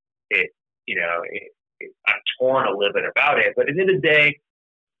 I'm torn a little bit about it. But at the end of the day,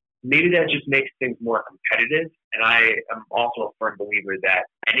 maybe that just makes things more competitive. And I am also a firm believer that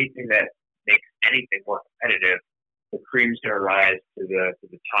anything that makes anything more competitive, the cream's going to rise to the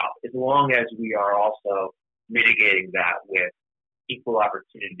top, as long as we are also mitigating that with equal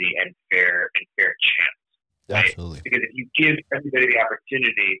opportunity and fair chance. Right? Absolutely. Because if you give everybody the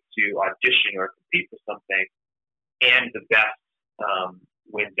opportunity to audition or compete for something, and the best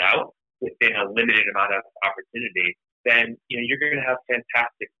wins out within a limited amount of opportunity, then you're going to have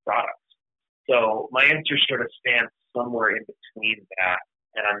fantastic products. So my answer sort of stands somewhere in between that,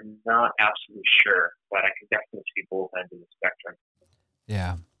 and I'm not absolutely sure, but I can definitely see both ends of the spectrum.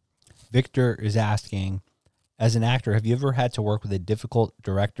 Yeah. Victor is asking, as an actor, have you ever had to work with a difficult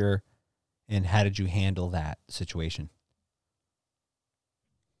director, and how did you handle that situation?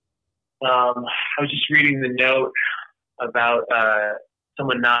 I was just reading the note about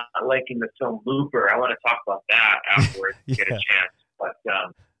someone not liking the film Looper. I want to talk about that afterwards to get a chance. But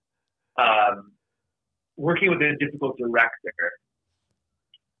working with a difficult director,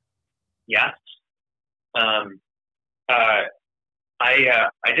 yes. I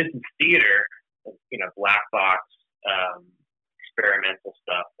did some theater, black box experimental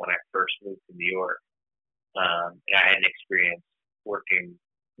stuff when I first moved to New York. And I had an experience working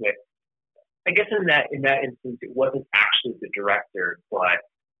with, I guess in that instance, it wasn't actually the director, but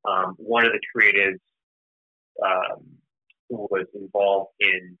one of the creatives who was involved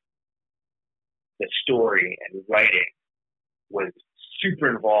in the story and writing was super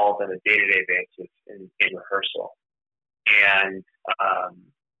involved on a day-to-day basis in rehearsal. And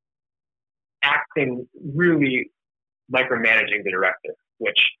acting really micromanaging the director,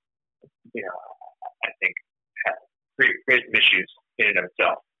 which, I think creates some issues in and of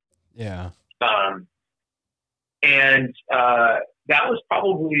itself. Yeah. And that was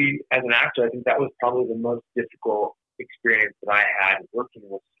probably, as an actor, I think that was probably the most difficult experience that I had working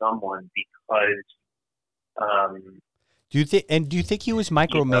with someone because. Do you think he was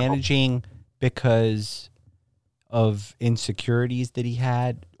micromanaging because of insecurities that he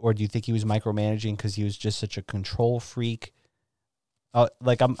had, or do you think he was micromanaging because he was just such a control freak?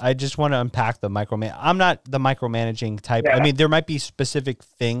 I just want to unpack the microman. I'm not the micromanaging type. Yeah. I mean, there might be specific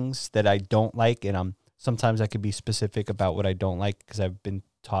things that I don't like, and sometimes I could be specific about what I don't like because I've been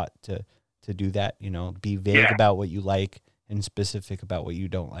taught to do that. Be vague about what you like and specific about what you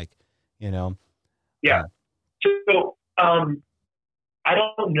don't like. Yeah. So I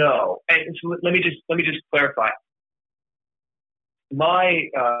don't know. And so let me just clarify. My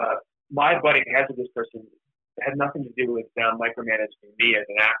butting heads with this person had nothing to do with them micromanaging me as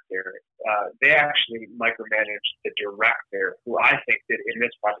an actor. They actually micromanaged the director, who I think in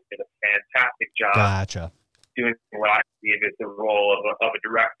this project did a fantastic job. Gotcha. Doing what I see as the role of a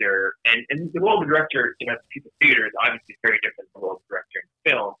director, and the role of a director in a piece of theater is obviously very different from the role of a director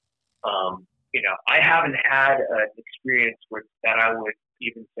in film. I haven't had an experience that I would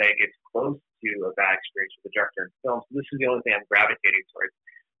even say gets close to a bad experience with a director in film. So this is the only thing I'm gravitating towards.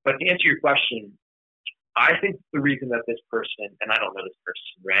 But to answer your question, I think the reason that this person, and I don't know this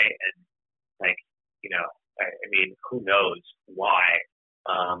person, right? And I mean, who knows why?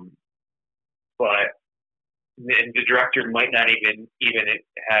 But the director might not even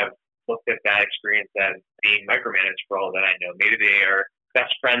have looked at that experience as being micromanaged for all that I know. Maybe they are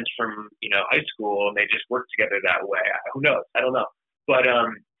best friends from high school and they just work together that way. Who knows? I don't know. But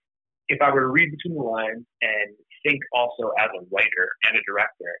if I were to read between the lines and think also as a writer and a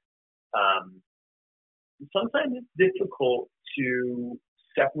director, sometimes it's difficult to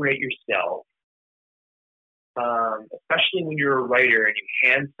separate yourself, especially when you're a writer and you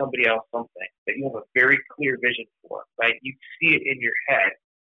hand somebody else something that you have a very clear vision for, right? You see it in your head,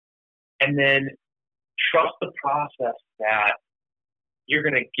 and then trust the process that you're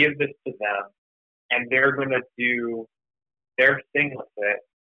going to give this to them and they're going to do their thing with it.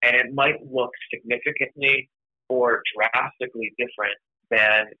 And it might look significantly or drastically different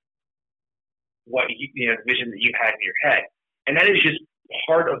than what the vision that you had in your head. And that is just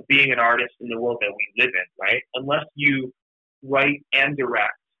part of being an artist in the world that we live in, right? Unless you write and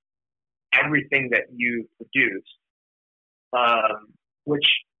direct everything that you produce, which,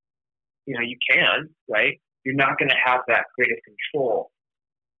 you can, right? You're not going to have that creative control.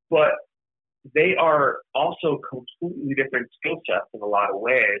 But they are also completely different skill sets in a lot of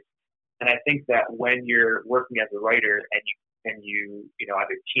ways. And I think that when you're working as a writer and you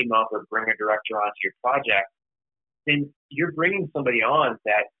either team up or bring a director onto your project, then you're bringing somebody on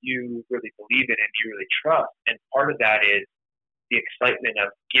that you really believe in and you really trust. And part of that is the excitement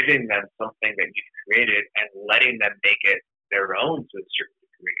of giving them something that you've created and letting them make it their own to a certain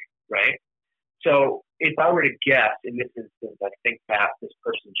degree, right? So if I were to guess in this instance, I think that this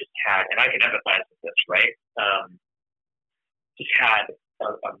person just had, and I can empathize with this, right? Just had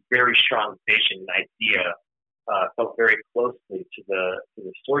a very strong vision and idea, felt very closely to the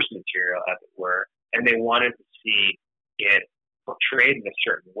source material, as it were, and they wanted to see it portrayed in a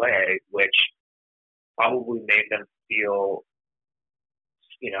certain way, which probably made them feel,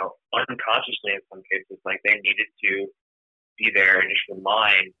 unconsciously in some cases, like they needed to be there and just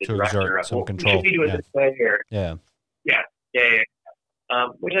remind the director of some control. Should we do it this way? Or, yeah.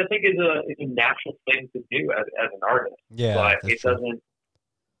 Which I think is a natural thing to do as an artist. Yeah, but it doesn't.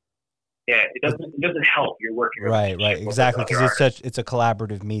 Yeah, it doesn't help your working. Right, exactly, because it's a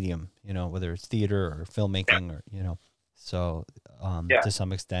collaborative medium. Whether it's theater or filmmaking or So to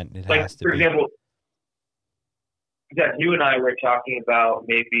some extent, it has to be. For example, that you and I were talking about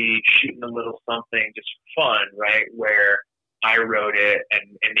maybe shooting a little something just for fun, right? Where I wrote it and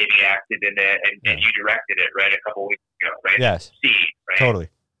maybe acted in it and you directed it, right? A couple of weeks ago, right? Yes. Right? Totally.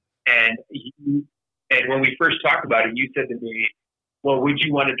 And when we first talked about it, you said to me, well, would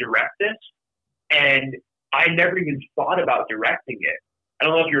you want to direct this? And I never even thought about directing it. I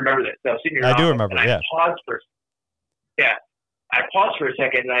don't know if you remember this. I was sitting in your office, do remember, and I paused for a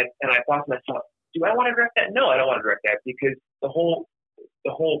second and I thought to myself, do I want to direct that? No, I don't want to direct that, because the whole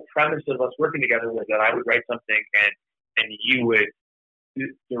premise of us working together was that I would write something and you would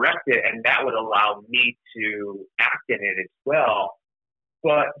direct it, and that would allow me to act in it as well.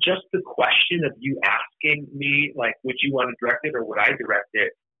 But just the question of you asking me, like, would you want to direct it or would I direct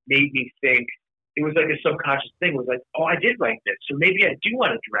it, made me think. It was like a subconscious thing. It was like, oh, I did write this, so maybe I do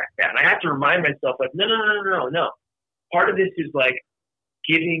want to direct that. And I had to remind myself, like, no. Part of this is like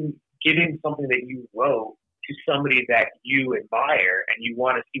giving something that you wrote to somebody that you admire and you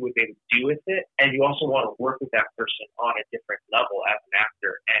want to see what they would do with it. And you also want to work with that person on a different level as an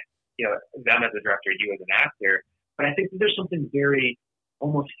actor and, them as a director, you as an actor. But I think that there's something very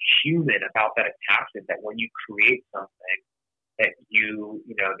almost human about that attachment, that when you create something that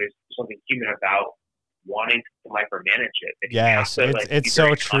there's something human about wanting to micromanage it. Yes, it's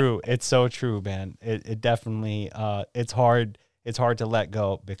so true. It's so true, man. It definitely, it's hard to let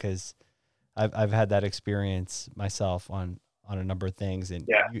go, because I've had that experience myself on a number of things, and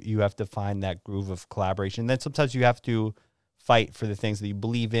you have to find that groove of collaboration. Then sometimes you have to fight for the things that you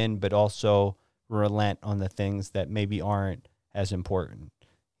believe in, but also relent on the things that maybe aren't as important,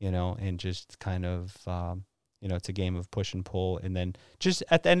 and just kind of, it's a game of push and pull. And then just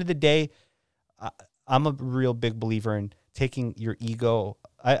at the end of the day, I'm a real big believer in taking your ego.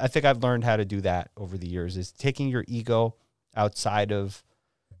 I think I've learned how to do that over the years, is taking your ego outside of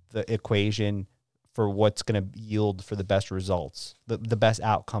the equation for what's going to yield for the best results, the best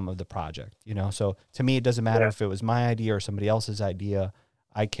outcome of the project, So to me, it doesn't matter if it was my idea or somebody else's idea.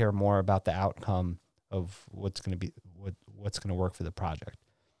 I care more about the outcome of what's going to work for the project.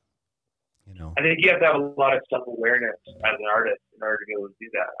 I think you have to have a lot of self-awareness as an artist in order to be able to do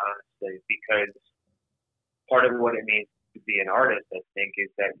that, honestly, because part of what it means to be an artist, I think,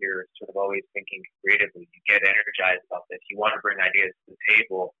 is that you're sort of always thinking creatively. You get energized about this. You want to bring ideas to the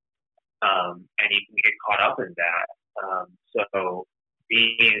table, and you can get caught up in that. So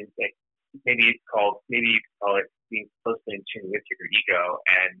being, like, maybe you could call it being closely in tune with your ego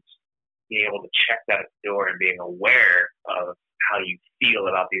and being able to check that at the door and being aware of how you feel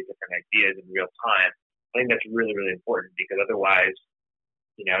about these different ideas in real time. I think that's really, really important, because otherwise,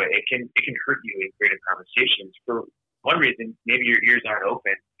 it can hurt you in creative conversations. For one reason, maybe your ears aren't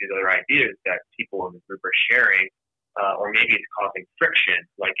open to these other ideas that people in the group are sharing, or maybe it's causing friction,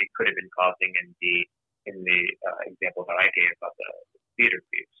 like it could have been causing in the example that I gave about the theater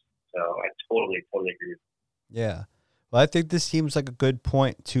piece. So I totally agree with you. Yeah. Well, I think this seems like a good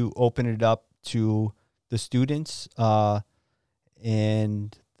point to open it up to the students and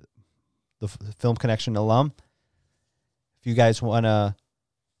the Film Connection alum. If you guys want to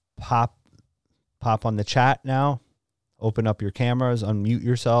pop on the chat now, open up your cameras, unmute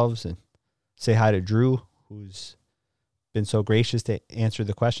yourselves, and say hi to Drew, who's been so gracious to answer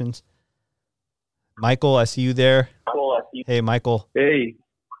the questions. Michael, I see you there. Hey, Michael. Hey.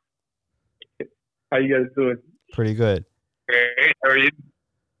 How you guys doing? Pretty good. Hey, how are you?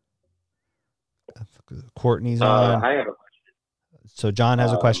 Courtney's on. I have a question. So John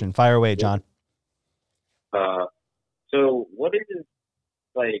has a question. Fire away, John. So what is it,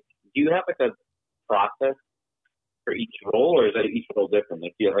 like, do you have like a process for each role, or is that each role different?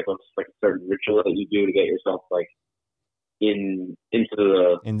 Like, do you have like a certain ritual that you do to get yourself like into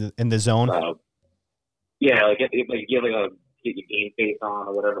the zone? Yeah, like you have like a get your game face on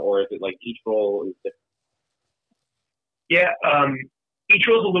or whatever, or is it like each role is different? Yeah, each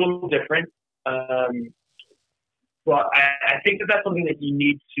role is a little different. Well, I think that's something that you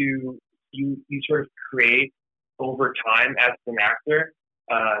need to you sort of create over time as an actor.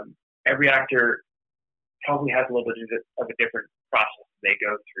 Every actor probably has a little bit of a different process they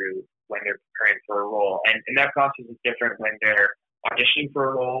go through when they're preparing for a role, and that process is different when they're auditioning for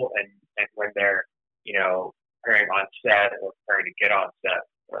a role and when they're preparing on set or preparing to get on set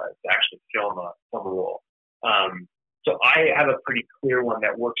to actually film a role. So I have a pretty clear one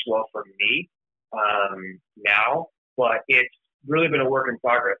that works well for me now, but it's really been a work in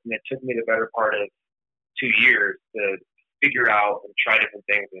progress, and it took me the better part of 2 years to figure out and try different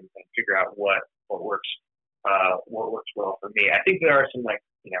things and figure out what works well for me. I think there are some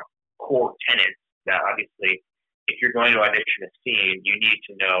core tenets that obviously, if you're going to audition a scene, you need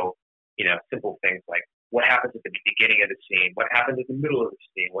to know simple things like what happens at the beginning of the scene, what happens at the middle of the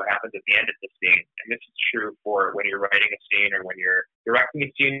scene, what happens at the end of the scene. And this is true for when you're writing a scene or when you're directing a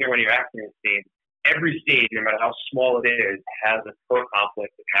scene or when you're acting a scene. Every scene, no matter how small it is, has a core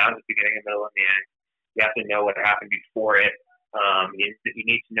conflict. It has a beginning, a middle, and the end. You have to know what happened before it. You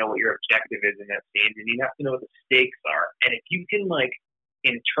need to know what your objective is in that scene, and you have to know what the stakes are. And if you can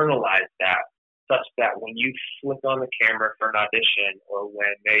internalize that, such that when you flick on the camera for an audition or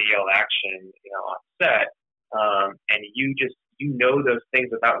when they yell action, on set, and you know those things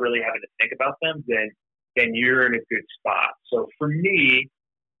without really having to think about them, then you're in a good spot. So for me,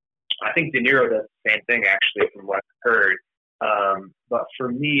 I think De Niro does the same thing actually, from what I've heard. But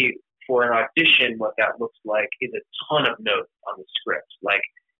for me, for an audition, what that looks like is a ton of notes on the script. Like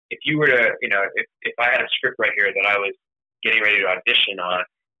if you were to, if I had a script right here that I was getting ready to audition on,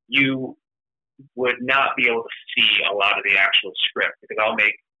 you would not be able to see a lot of the actual script because I'll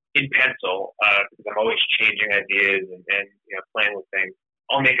make in pencil, because I'm always changing ideas and playing with things.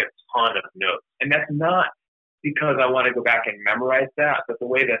 I'll make a ton of notes. And that's not because I want to go back and memorize that, but the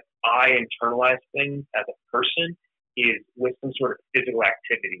way that I internalize things as a person is with some sort of physical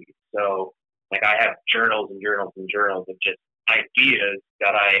activity. So I have journals and journals and journals of just ideas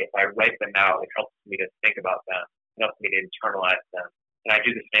that if I write them out, it helps me to think about them. It helps me to internalize them. And I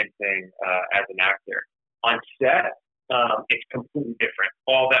do the same thing as an actor. On set, it's completely different.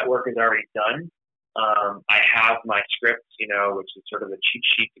 All that work is already done. I have my script, which is sort of a cheat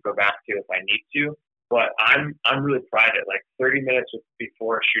sheet to go back to if I need to. But I'm really private. 30 minutes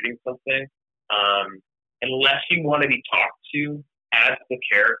before shooting something, unless you want to be talked to as the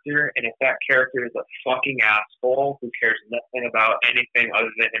character, and if that character is a fucking asshole who cares nothing about anything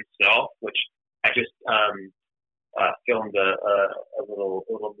other than himself, which I just filmed a little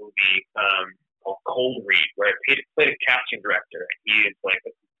movie called Cold Read, where I played a casting director, and he is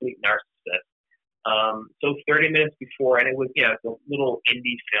a complete narcissist. So 30 minutes before, and it was it's a little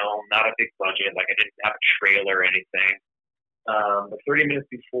indie film, not a big budget, I didn't have a trailer or anything. But 30 minutes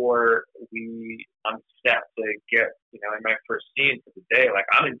before I'm set to get in my first scene for the day,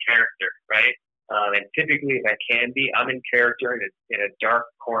 I'm in character, right? And typically, if I can be, I'm in character in a dark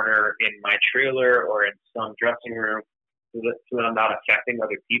corner in my trailer or in some dressing room so that I'm not affecting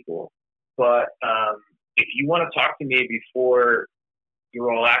other people. But if you want to talk to me before you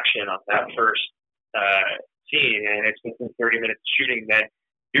roll action on that first scene, and it's within 30 minutes of shooting, then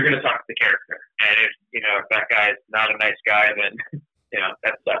you're going to talk to the character. And if that guy's not a nice guy, then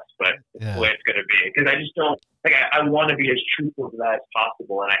that sucks. But it's the way it's going to be. Because I just don't I want to be as truthful to that as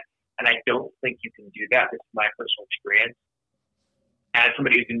possible, and I don't think you can do that. This is my personal experience. as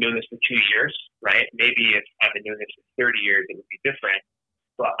somebody who's been doing this for 2 years, right? Maybe if I've been doing this for 30 years, it would be different.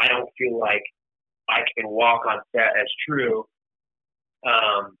 But I don't feel like I can walk on set as Drew,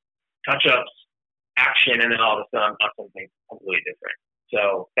 touch-ups, action, and then all of a sudden I'm on something completely different.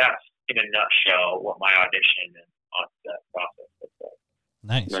 So that's, in a nutshell, what my audition and on-set process looks like.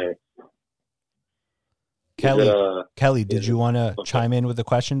 Nice. Kelly, did you want to chime in with a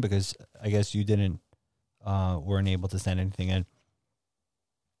question? Because I guess you weren't able to send anything in.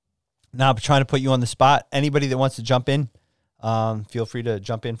 Now I'm trying to put you on the spot. Anybody that wants to jump in, feel free to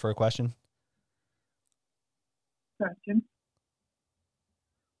jump in for a question. I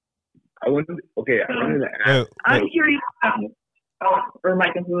wanted to ask. I'm curious. Or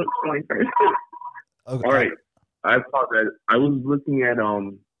Mike and who's going first. Okay. All right. I apologize. I was looking at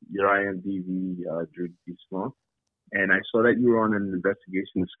your IMDb, Drew DeSimone, and I saw that you were on an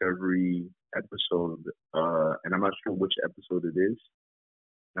investigation discovery episode, and I'm not sure which episode it is.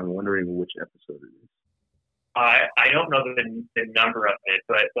 I'm wondering which episode it is. I don't know the number of it,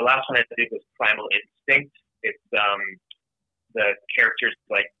 but the last one I did was Primal Instinct. It's the character's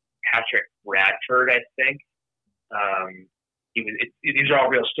like Patrick Radford, I think. These are all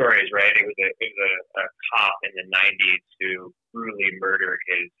real stories, right? It was a cop in the 90s who brutally murdered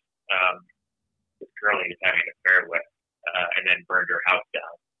his girl he was having an affair with, and then burned her house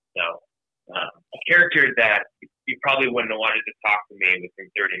down. So a character that you probably wouldn't have wanted to talk to me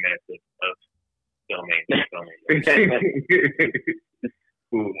within 30 minutes of filming.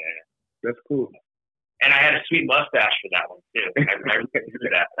 Cool. Yeah. That's cool. And I had a sweet mustache for that one too. I really drew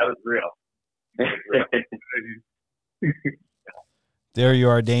that. That was real. There you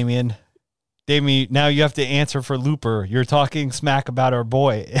are, Damien. Damien, now you have to answer for Looper. You're talking smack about our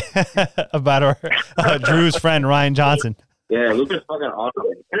boy, about our Drew's friend Ryan Johnson. Yeah, Looper's fucking awesome.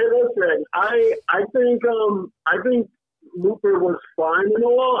 Hey, listen, I think Looper was fine and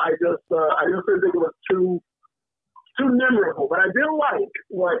all. I just didn't think it was too memorable. But I did like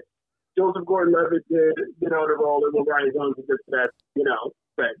what Joseph Gordon-Levitt did, the role, and what Ryan Johnson did to that,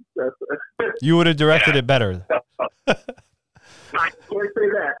 thing. You would have directed it better. I can't say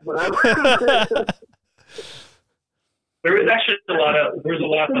that, but there was actually a lot of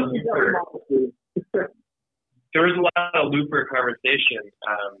Looper conversations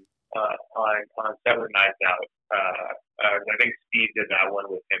on set with Knives Out. I think Steve did that one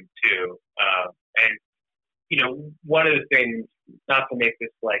with him too. And one of the things, not to make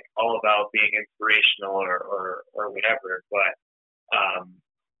this like all about being inspirational or whatever, but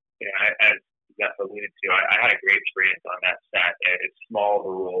as Jeff alluded to, I had a great experience on that set. As small of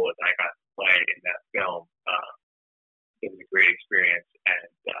a role as I got to play in that film, it was a great experience. And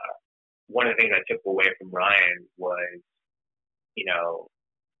one of the things I took away from Ryan was,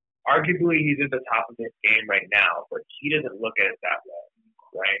 arguably he's at the top of his game right now, but he doesn't look at it that way,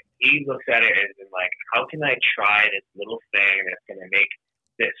 right? He looks at it as in like, how can I try this little thing that's going to make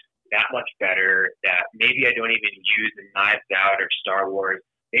this that much better, that maybe I don't even use in Knives Out or Star Wars.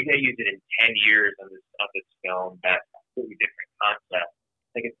 Maybe I use it in 10 years on this film. That's a completely different concept.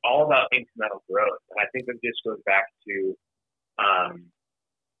 Like, it's all about incremental growth. And I think that this goes back to,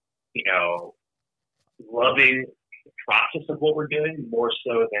 loving the process of what we're doing more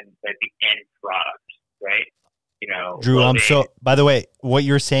so than the end product, right? Drew, by the way, what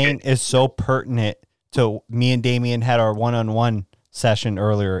you're saying is so pertinent to me and Damien had our one-on-one session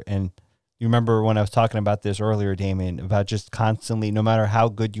earlier, and you remember when I was talking about this earlier, Damien, about just constantly, no matter how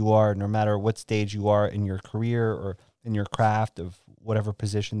good you are, no matter what stage you are in your career or in your craft of whatever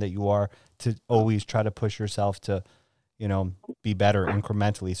position that you are, to always try to push yourself to, be better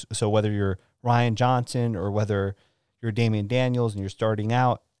incrementally. So whether you're Ryan Johnson or whether you're Damian Daniels and you're starting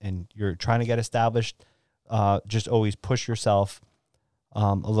out and you're trying to get established, just always push yourself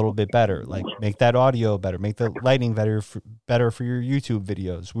a little bit better, like make that audio better, make the lighting better for your YouTube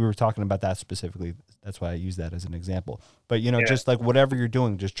videos. We were talking about that specifically. That's why I use that as an example. But, just like whatever you're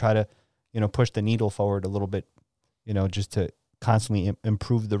doing, just try to, push the needle forward a little bit, just to constantly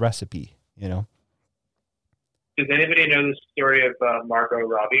improve the recipe, Does anybody know the story of Margot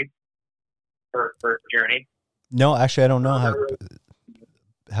Robbie, her journey? No, actually, I don't know how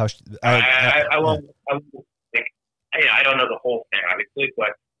I won't. I don't know the whole thing, obviously,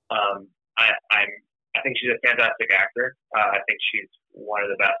 but I think she's a fantastic actor. I think she's one of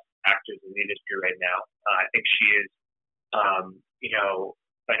the best actors in the industry right now. I think she is,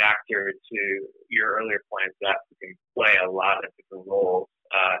 an actor to your earlier point, that who can play a lot of different roles.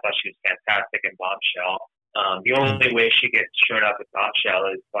 I thought she was fantastic in Bombshell. The only way she gets shown up in Bombshell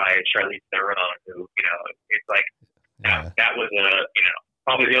is by Charlize Theron, who, it's like, that was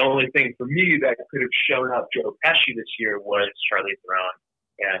probably the only thing for me that could have shown up Joe Pesci this year was Charlize Theron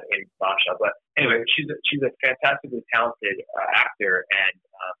in Bombshell. But anyway, she's a fantastically talented actor, and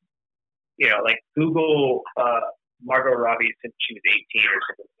like Google Margot Robbie since she was 18 or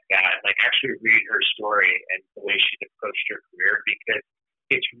something like that, and like actually read her story and the way she's approached her career, because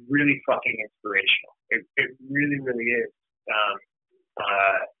it's really fucking inspirational. It really, really is.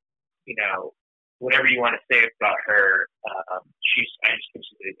 Whatever you want to say about her, I just think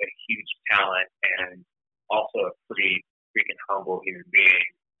she's a huge talent, and also a pretty freaking humble human being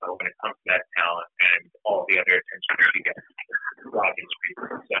when it comes to that talent and all the other attention she gets from audience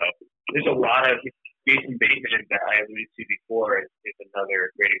people. So there's a lot of Jason Bateman that I alluded to before is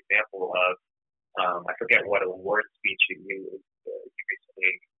another great example of. I forget what award speech he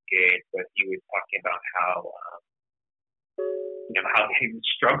recently gave, but he was talking about how he was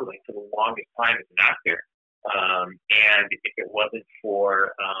struggling for the longest time as an actor. And if it wasn't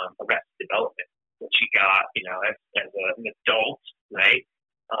for Arrested Development, which he got, as an adult, right?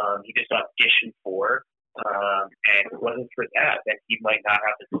 He just auditioned for, and if it wasn't for that he might not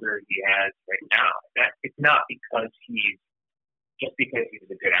have the career he has right now. It's not because he's a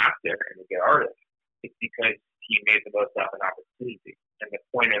good actor and a good artist. It's because he made the most out of an opportunity. And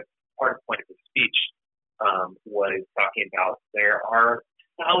part of the point of his speech was talking about there are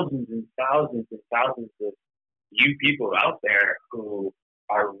thousands and thousands and thousands of you people out there who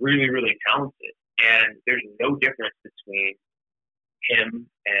are really, really talented. And there's no difference between him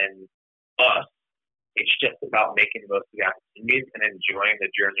and us. It's just about making the most of the opportunities and enjoying the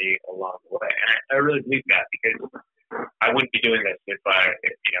journey along the way. And I really believe that, because I wouldn't be doing this if I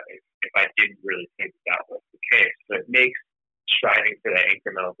didn't really think that was the case. So it makes striving for that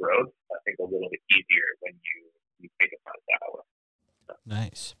incremental growth, I think, a little bit easier when you think about it that way. So.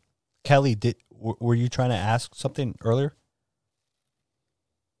 Nice. Kelly, were you trying to ask something earlier?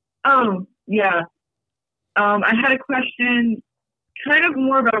 Yeah. I had a question kind of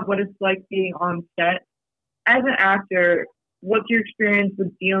more about what it's like being on set. As an actor, what's your experience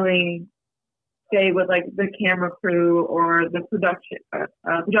with dealing, say, with like the camera crew or the production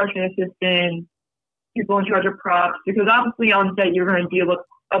assistant, people in charge of props? Because obviously on set you're going to deal with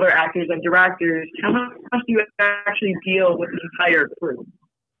other actors and directors. How much do you actually deal with the entire crew?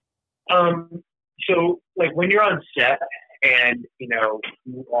 So like when you're on set and you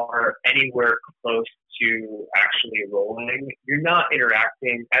are anywhere close to actually rolling, you're not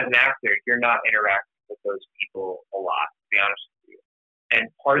interacting as an actor. You're not interacting with those people a lot, to be honest with you. And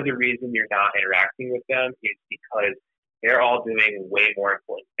part of the reason you're not interacting with them is because they're all doing way more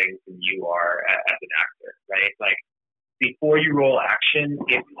important things than you are as an actor, right? Like before you roll action,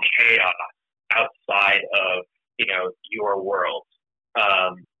 it's chaos outside of your world.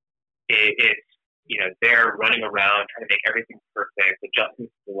 It's they're running around trying to make everything perfect, adjusting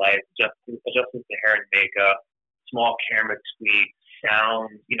to the lights, adjusting to hair and makeup, small camera tweaks, sound.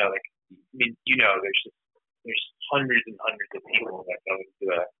 There's hundreds and hundreds of people that go into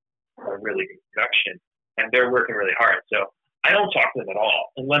a really good production, and they're working really hard. So I don't talk to them at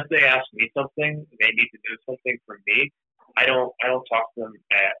all unless they ask me something. They need to do something from me. I don't talk to them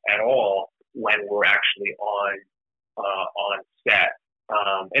at all when we're actually on set.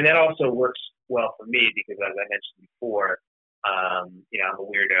 And that also works well for me because, as I mentioned before, I'm a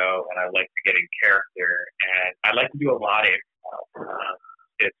weirdo and I like to get in character, and I like to do a lot of improv.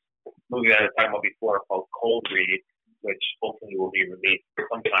 This movie that I was talking about before called Cold Read, which hopefully will be released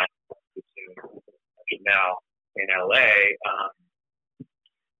sometime soon now in LA,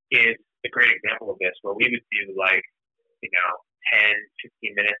 is a great example of this, where we would do 10,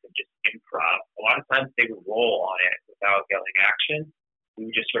 15 minutes of just improv. A lot of times they would roll on it without yelling action. We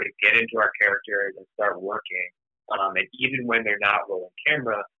would just sort of get into our characters and start working. And even when they're not rolling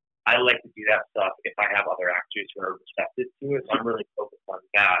camera, I like to do that stuff if I have other actors who are receptive to it. So I'm really focused on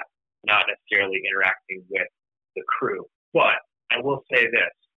that, not necessarily interacting with the crew. But I will say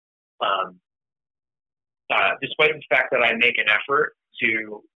this, despite the fact that I make an effort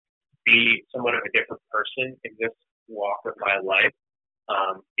to be somewhat of a different person in this walk of my life,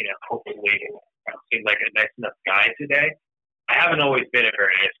 hopefully I seem like a nice enough guy today. I haven't always been a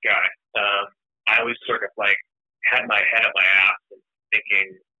very nice guy. I always sort of had my head up my ass and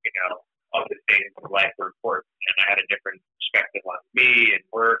thinking, other things in life were important, and I had a different perspective on me and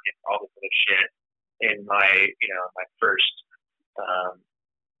work and all this other shit in my, my first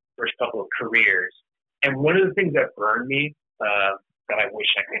couple of careers. And one of the things that burned me, that I wish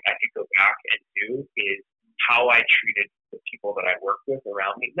I could go back and do, is how I treated the people that I worked with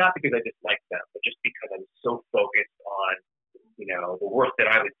around me. Not because I disliked them, but just because I was so focused on, the work that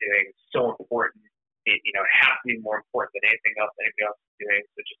I was doing, so important it has to be more important than anything else anybody else is doing.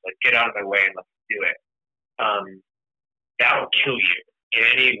 So just like get out of my way and let's do it. That'll kill you in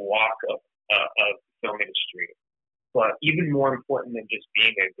any walk of the film industry. But even more important than just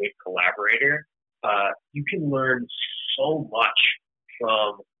being a good collaborator, you can learn so much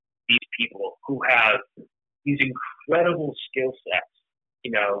from these people who have these incredible skill sets,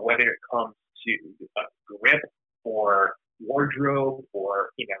 whether it comes to grip or wardrobe or,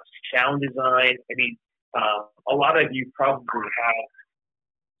 sound design. I mean, a lot of you probably have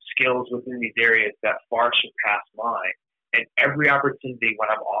skills within these areas that far surpass mine. And every opportunity when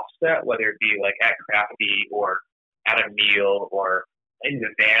I'm offset, whether it be like at Crafty or at a meal or in the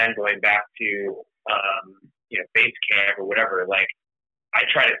van going back to, base camp or whatever, like I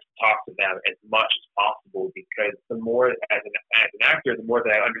try to talk to them as much as possible, because the more as an actor, the more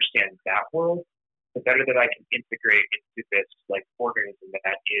that I understand that world, the better that I can integrate into this like organism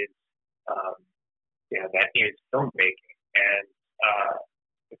that is, that is filmmaking. And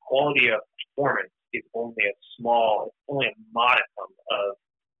the quality of performance is only a modicum of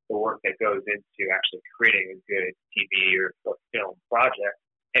the work that goes into actually creating a good TV or film project.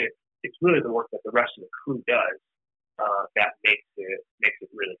 And it's really the work that the rest of the crew does that makes it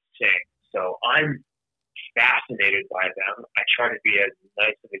really sing. So I'm fascinated by them. I try to be as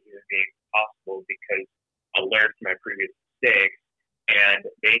nice of a human being as possible, because I learned from my previous mistakes, and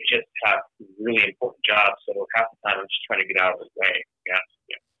they just have really important jobs. So half the time I'm just trying to get out of the way.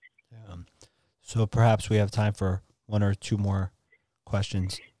 Yeah. So perhaps we have time for one or two more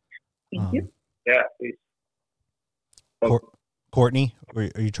questions. Thank you. Yeah, please. Courtney, are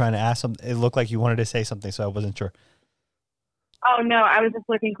you trying to ask something? It looked like you wanted to say something, so I wasn't sure. Oh, no, I was just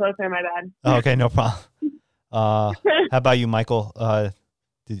looking closer. My bad. Oh, okay, no problem. How about you, Michael? I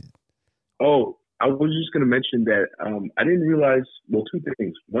was just going to mention that I didn't realize, well, two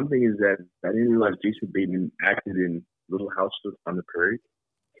things. One thing is that I didn't realize Jason Bateman acted in Little House on the Prairie.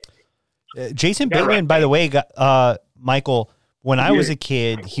 Jason Bateman, by the way, Michael, when I was a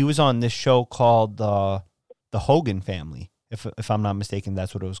kid, he was on this show called The Hogan Family. If I'm not mistaken,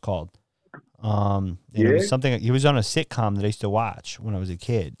 that's what it was called. It was something. He was on a sitcom that I used to watch when I was a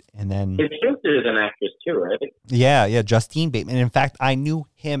kid, and then his sister is an actress too, right? Yeah, Justine Bateman. In fact, I knew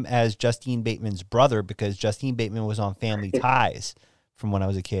him as Justine Bateman's brother because Justine Bateman was on Family Ties from when I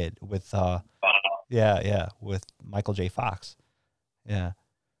was a kid with with Michael J. Fox. Yeah.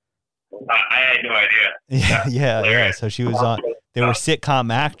 I had no idea. Yeah. So she was on. They were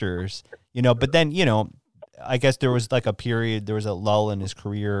sitcom actors, But then, I guess there was like a period. There was a lull in his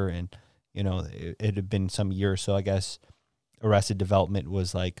career, and it had been some years. So I guess Arrested Development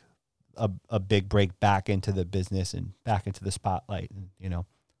was like a big break back into the business and back into the spotlight. And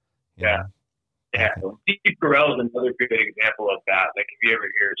Yeah. Steve Carell is another good example of that. Like if you ever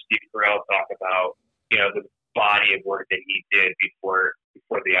hear Steve Carell talk about the body of work that he did before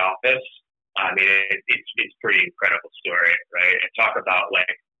The Office, I mean it's pretty incredible story, right? And talk about like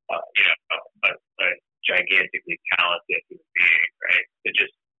a gigantically talented human being, right? To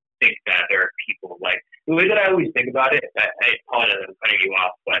just think that there are people like the way that I always think about it. I apologize, I'm cutting you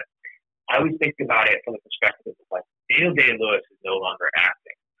off, but I always think about it from the perspective of like Daniel Day-Lewis is no longer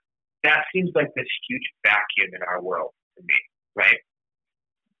acting. That seems like this huge vacuum in our world to me, right?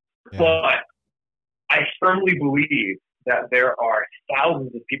 Yeah. But I firmly believe that there are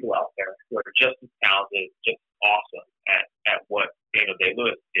thousands of people out there who are just as talented, just awesome at what Daniel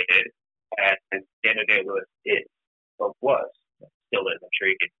Day-Lewis did, and Daniel Day-Lewis is, or was, still is. I'm sure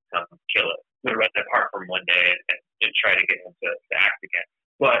he could come kill it. I'm going to run that part from one day and try to get him to act again.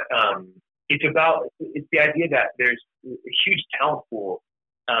 But it's the idea that there's a huge talent pool.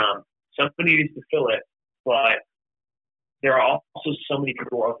 Somebody needs to fill it, but there are also so many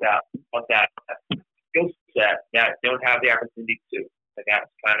people of that skill set that don't have the opportunity to. And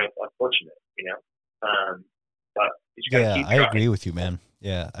that's kind of unfortunate, But I agree with you, man.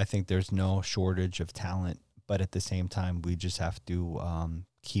 Yeah, I think there's no shortage of talent, but at the same time, we just have to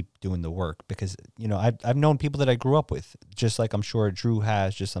keep doing the work because I've known people that I grew up with, just like I'm sure Drew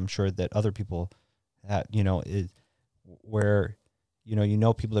has. I'm sure that other people that where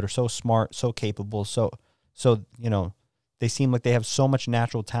people that are so smart, so capable, so they seem like they have so much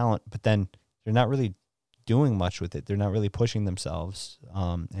natural talent, but then they're not really doing much with it. They're not really pushing themselves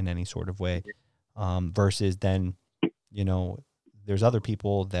in any sort of way. Versus then, there's other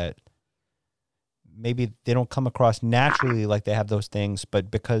people that maybe they don't come across naturally like they have those things,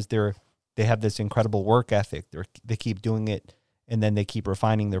 but because they have this incredible work ethic, they keep doing it, and then they keep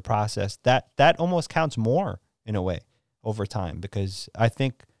refining their process. That almost counts more in a way over time, because I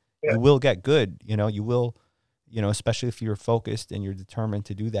think you will get good. You will, especially if you're focused and you're determined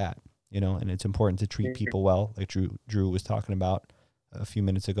to do that. you know, and it's important to treat people well, like Drew was talking about a few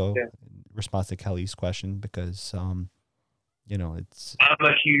minutes ago in response to Kelly's question, because, you know, I'm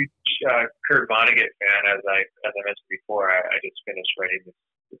a huge Kurt Vonnegut fan. As I mentioned before, I just finished writing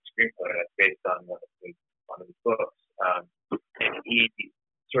this screenplay that's based on one of his books. And he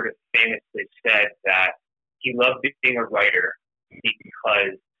sort of famously said that he loved being a writer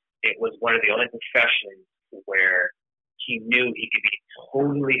because it was one of the only professions where he knew he could be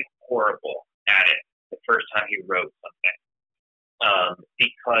totally horrible at it the first time he wrote something.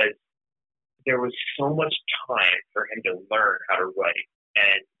 Because there was so much time for him to learn how to write.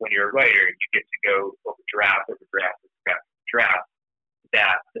 And when you're a writer, you get to go over draft,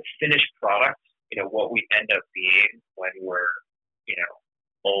 that the finished product, you know, what we end up being when we're, you know,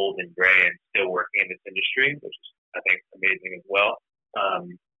 old and gray and still working in this industry, which is, I think, amazing as well,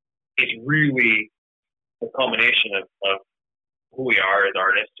 is really the culmination of who we are as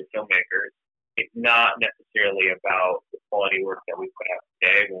artists or filmmakers. It's not necessarily about the quality work that we put out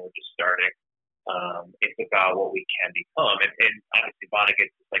today when we're just starting. It's about what we can become. And obviously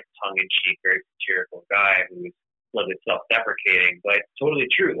Vonnegut's this like tongue-in-cheek, very satirical guy who's a little bit self-deprecating, but totally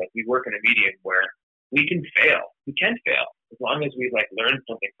true. Like, we work in a medium where we can fail. We can fail. As long as we like learn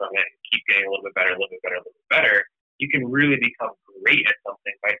something from it and keep getting a little bit better, you can really become great at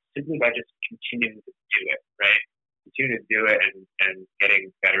something simply by just continuing to do it, right? Continue to do it and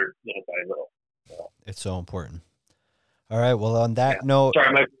getting better little by little. So. It's so important. All right. Well, on that note,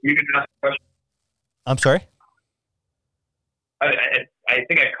 sorry, Mike, you can ask a question. I'm sorry. I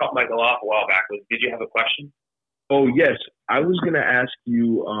think I cut Michael off a while back. Did you have a question? Oh yes, I was gonna ask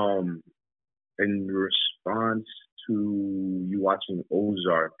you in response to you watching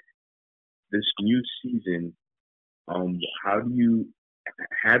Ozark, this new season. Have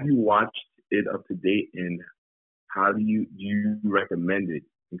you watched it up to date, and how do you recommend it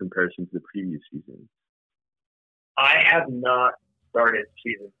in comparison to the previous season? I have not started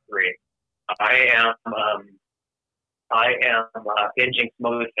season 3. I am binging some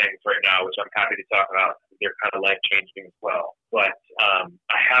other things right now, which I'm happy to talk about. They're kind of life changing as well. But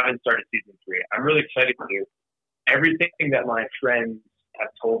I haven't started season 3. I'm really excited to do everything that my friends have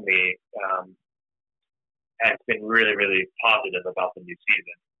told me. Has been really, really positive about the new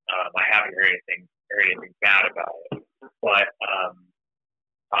season. I haven't heard anything bad about it. But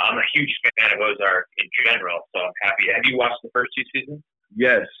I'm a huge fan of Ozark in general, so I'm happy. Have you watched the first 2 seasons?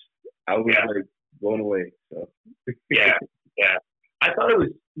 Yes, I was like blown away. So. yeah. I thought it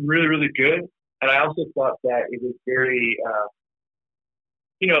was really, really good, and I also thought that it was very,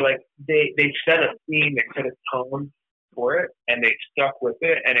 like they set a theme, they set a tone for it, and they stuck with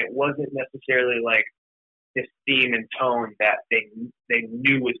it, and it wasn't necessarily like this theme and tone that they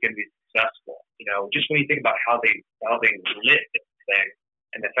knew was going to be successful. You know, just when you think about how they lit this thing,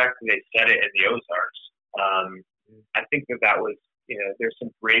 and the fact that they set it in the Ozarks, I think that was, you know, there's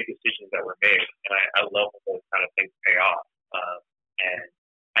some great decisions that were made, and I love when those kind of things pay off. And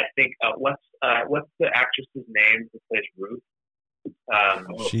I think what's the actress's name who plays Ruth?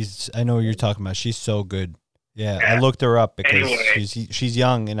 I know what you're talking about. She's so good. Yeah, I looked her up because she's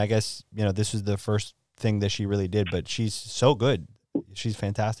young, and I guess, you know, this is the first thing that she really did, but she's so good. She's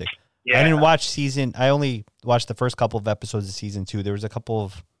fantastic. Yeah. I didn't watch I only watched the first couple of episodes of season 2. There was a couple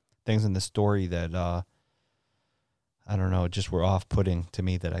of things in the story that I don't know, just were off-putting to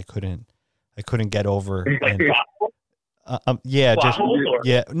me that I couldn't get over. And,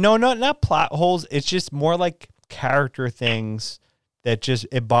 no, not plot holes. It's just more like character things that just,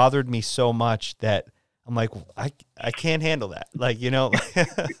 it bothered me so much that I'm like, I can't handle that. Like, you know,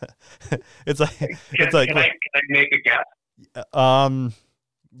 it's like, can I make a guess?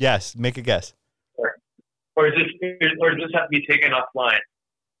 Yes, make a guess. Or does this have to be taken offline?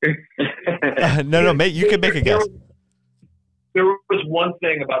 No, you can make a guess. There was one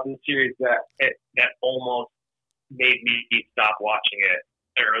thing about this series that almost made me stop watching it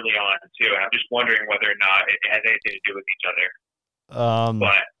early on too. I'm just wondering whether or not it has anything to do with each other.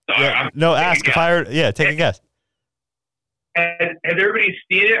 Ask if I heard. Yeah, take a guess. Has everybody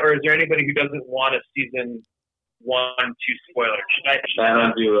seen it, or is there anybody who doesn't want a season 1, 2 spoiler?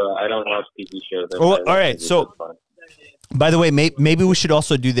 I don't watch TV shows. All right, so by the way, maybe we should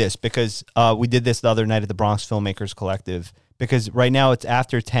also do this because we did this the other night at the Bronx Filmmakers Collective. Because right now it's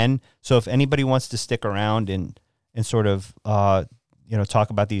after 10, so if anybody wants to stick around and sort of talk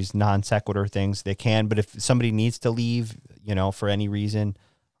about these non sequitur things, they can. But if somebody needs to leave, you know, for any reason,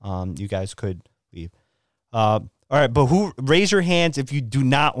 you guys could leave. All right, but raise your hands if you do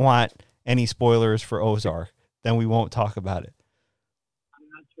not want any spoilers for Ozark? Then we won't talk about it. I'm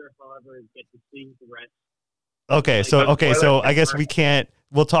not sure if I'll ever get to see the rest. Okay, so I guess we can't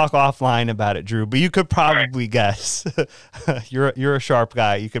we'll talk offline about it, Drew. But you could probably guess. You're a sharp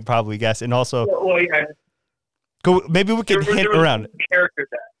guy. You could probably guess, and also, go. Maybe we can hint around it.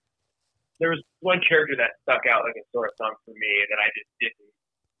 There was one character that stuck out like a sore thumb for me that I just didn't.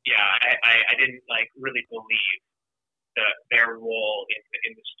 Yeah, I didn't like really believe their role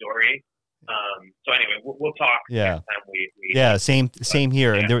in the story. So anyway, we'll talk next time yeah, same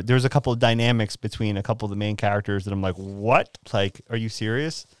here. Yeah. And there's a couple of dynamics between a couple of the main characters that I'm like, what? Like, are you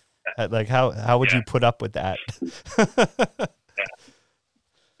serious? Yeah. Like, how would you put up with that?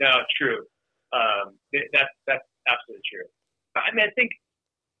 No, true. That's absolutely true. I mean, I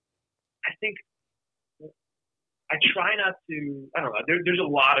think I try not to. I don't know. There's a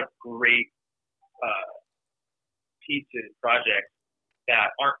lot of great pieces, projects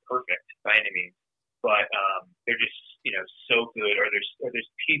that aren't perfect by any means, but they're just so good, or there's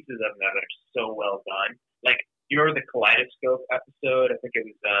pieces of them that are so well done. Like, you remember the Kaleidoscope episode? I think it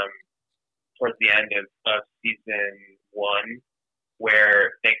was towards the end of season 1,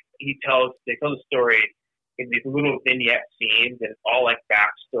 where they tell the story in these little vignette scenes, and it's all like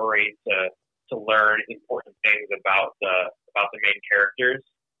backstory to learn important things about the main characters,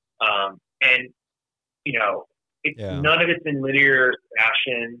 and none of it's in linear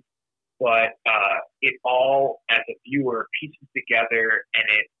fashion, but it all, as a viewer, pieces together, and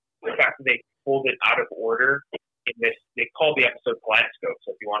the fact that they pulled it out of order in this, they called the episode Kaleidoscope,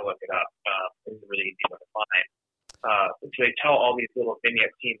 so if you want to look it up, it's a really easy one to find. So they tell all these little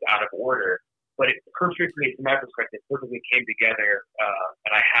vignette scenes out of order, but it perfectly, from my perspective, perfectly came together,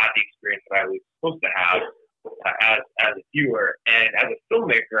 and I had the experience that I was supposed to have as a viewer. And as a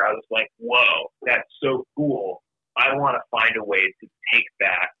filmmaker, I was like, whoa, that's so cool. I want to find a way to take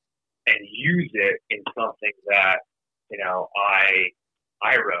that and use it in something that,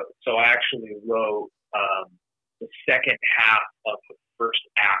 I wrote. So I actually wrote the second half of the first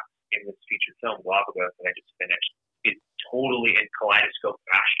act in this feature film, Galapagos, that I just finished. It's totally in Kaleidoscope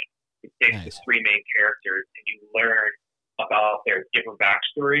fashion. It takes the three main characters, and you learn about their different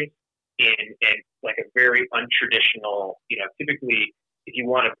backstories in like a very untraditional, typically if you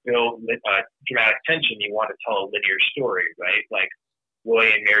want to build dramatic tension, you want to tell a linear story, right? Like Roy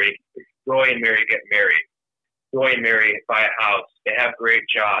and Mary get married. Roy and Mary buy a house. They have great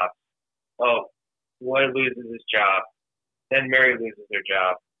jobs. Oh, Roy loses his job. Then Mary loses her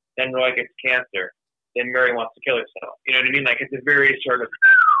job. Then Roy gets cancer. Then Mary wants to kill herself. You know what I mean? Like, it's a very sort of,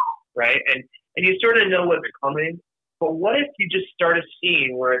 right? And you sort of know what's coming. But what if you just start a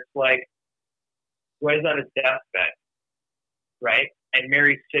scene where it's like Roy's on his deathbed, right? And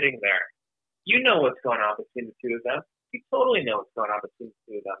Mary's sitting there. You know what's going on between the two of them. You totally know what's going on between the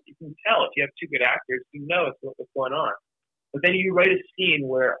two of them. You can tell if you have two good actors, you know what's going on. But then you write a scene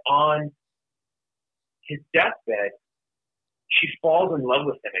where on his deathbed, she falls in love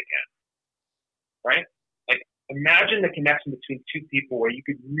with him again, right? Like, imagine the connection between two people where you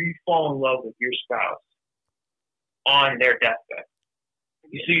could re-fall in love with your spouse on their deathbed.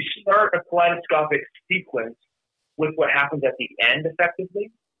 So you start a kaleidoscopic sequence with what happens at the end,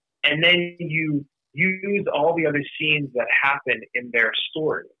 effectively, and then you use all the other scenes that happen in their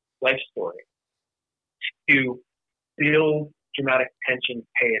story, life story, to build dramatic tension,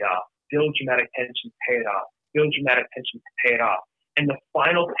 pay it off, build dramatic tension, pay it off, build dramatic tension, pay it off. And the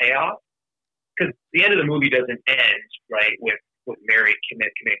final payoff, because the end of the movie doesn't end, right, with Mary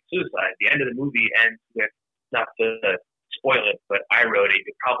committing suicide. The end of the movie ends with, not to spoil it, but I wrote it,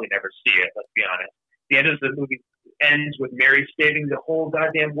 you'll probably never see it, let's be honest. The end of the movie ends with Mary saving the whole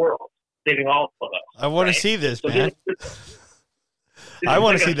goddamn world, saving all of us. I want to see this, man. I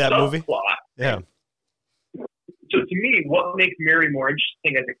want to see that movie. Yeah. So to me, what makes Mary more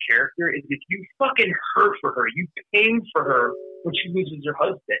interesting as a character is if you fucking hurt for her, you pain for her when she loses her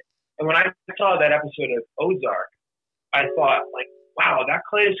husband. And when I saw that episode of Ozark, I thought, like, wow, that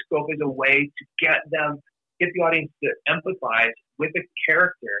kaleidoscope is a way to get the audience to empathize with a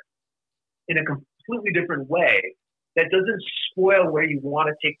character in a completely different way that doesn't spoil where you want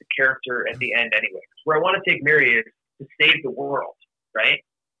to take the character at the end anyway. Where I want to take Mary is to save the world, right?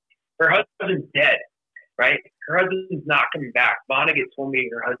 Her husband's dead, right? Her husband's not coming back. Vonnegut told me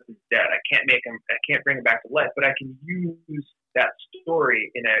her husband's dead. I can't bring him back to life, but I can use that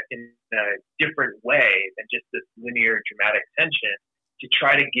story in a different way than just this linear dramatic tension to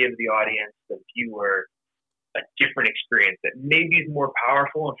try to give the audience, the viewer, a different experience that maybe is more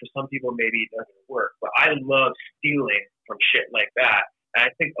powerful, and for some people maybe it doesn't work. But I love stealing from shit like that. And I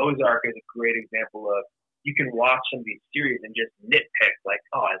think Ozark is a great example of, you can watch some of these series and just nitpick, like,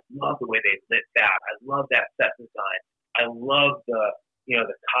 oh, I love the way they lit that. I love that set design. I love the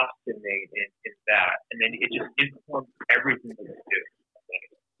costuming in that. And then it just informs everything that they do.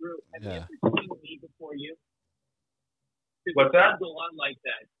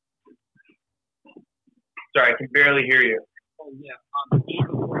 Sorry, I can barely hear you. Oh yeah.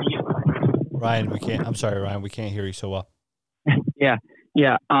 Ryan, we can't. I'm sorry, Ryan. We can't hear you so well. Yeah.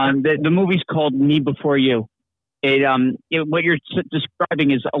 The movie's called Me Before You. What you're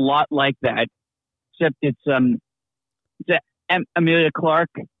describing is a lot like that, except it's Amelia Clark.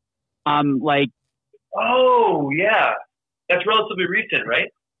 Oh yeah, that's relatively recent, right?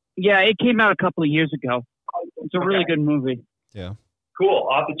 Yeah, it came out a couple of years ago. It's a really good movie. Yeah. Cool.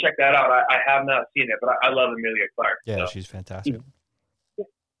 I'll have to check that out. I have not seen it, but I love Amelia Clark. Yeah, so. she's fantastic.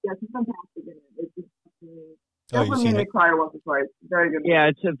 Yeah, she's fantastic in it. It's just, Oh, you've seen it? Cry once or twice. Very good. Yeah,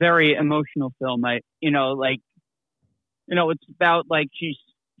 it's a very emotional film. It's about like she's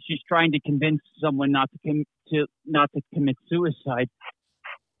trying to convince someone not to commit suicide.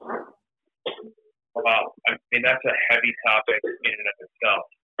 Wow, I mean that's a heavy topic in and of itself.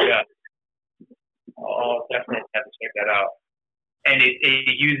 Yeah, I'll definitely have to check that out. And it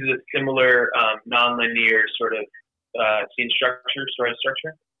uses a similar nonlinear sort of story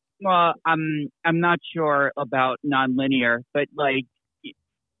structure. Well, I'm not sure about nonlinear, but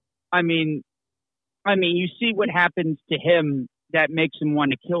I mean, you see what happens to him that makes him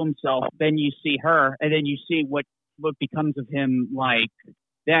want to kill himself. Then you see her, and then you see what becomes of him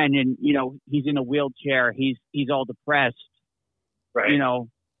then, and he's in a wheelchair. He's all depressed. Right.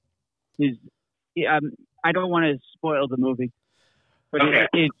 I don't want to spoil the movie, but okay.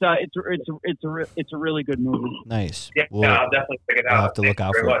 it's a really good movie. Nice. Yeah, I'll definitely check it out. I'll have to look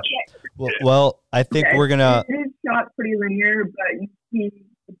out for it. Much. Well, I think we're gonna. It is shot pretty linear, but you see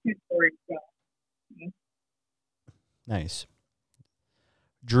the two stories. Nice.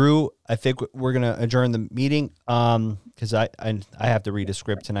 Drew, I think we're gonna adjourn the meeting because I have to read a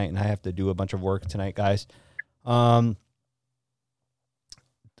script tonight and I have to do a bunch of work tonight, guys.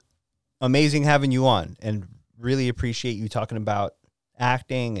 Amazing having you on, and really appreciate you talking about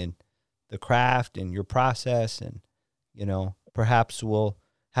acting and the craft and your process, and perhaps we'll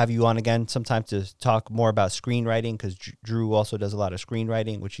have you on again sometime to talk more about screenwriting, because Drew also does a lot of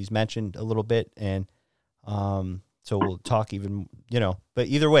screenwriting, which he's mentioned a little bit, and so we'll talk even, but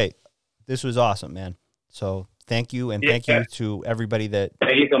either way, this was awesome, man. So thank you. And thank you to everybody that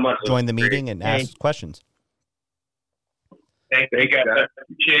joined the meeting and asked questions. Thank you, guys. I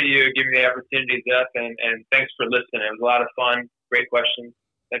appreciate you giving me the opportunity, Jeff, and thanks for listening. It was a lot of fun. Great questions.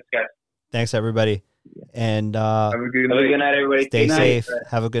 Thanks, guys. Thanks, everybody. And have a good night, everybody. Stay safe.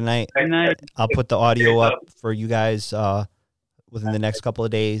 Have a good night. Good night. I'll put the audio up for you guys within the next couple of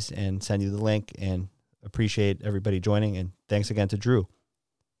days and send you the link, and appreciate everybody joining. And thanks again to Drew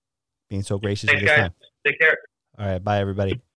being so gracious with his time. Take care. All right. Bye, everybody.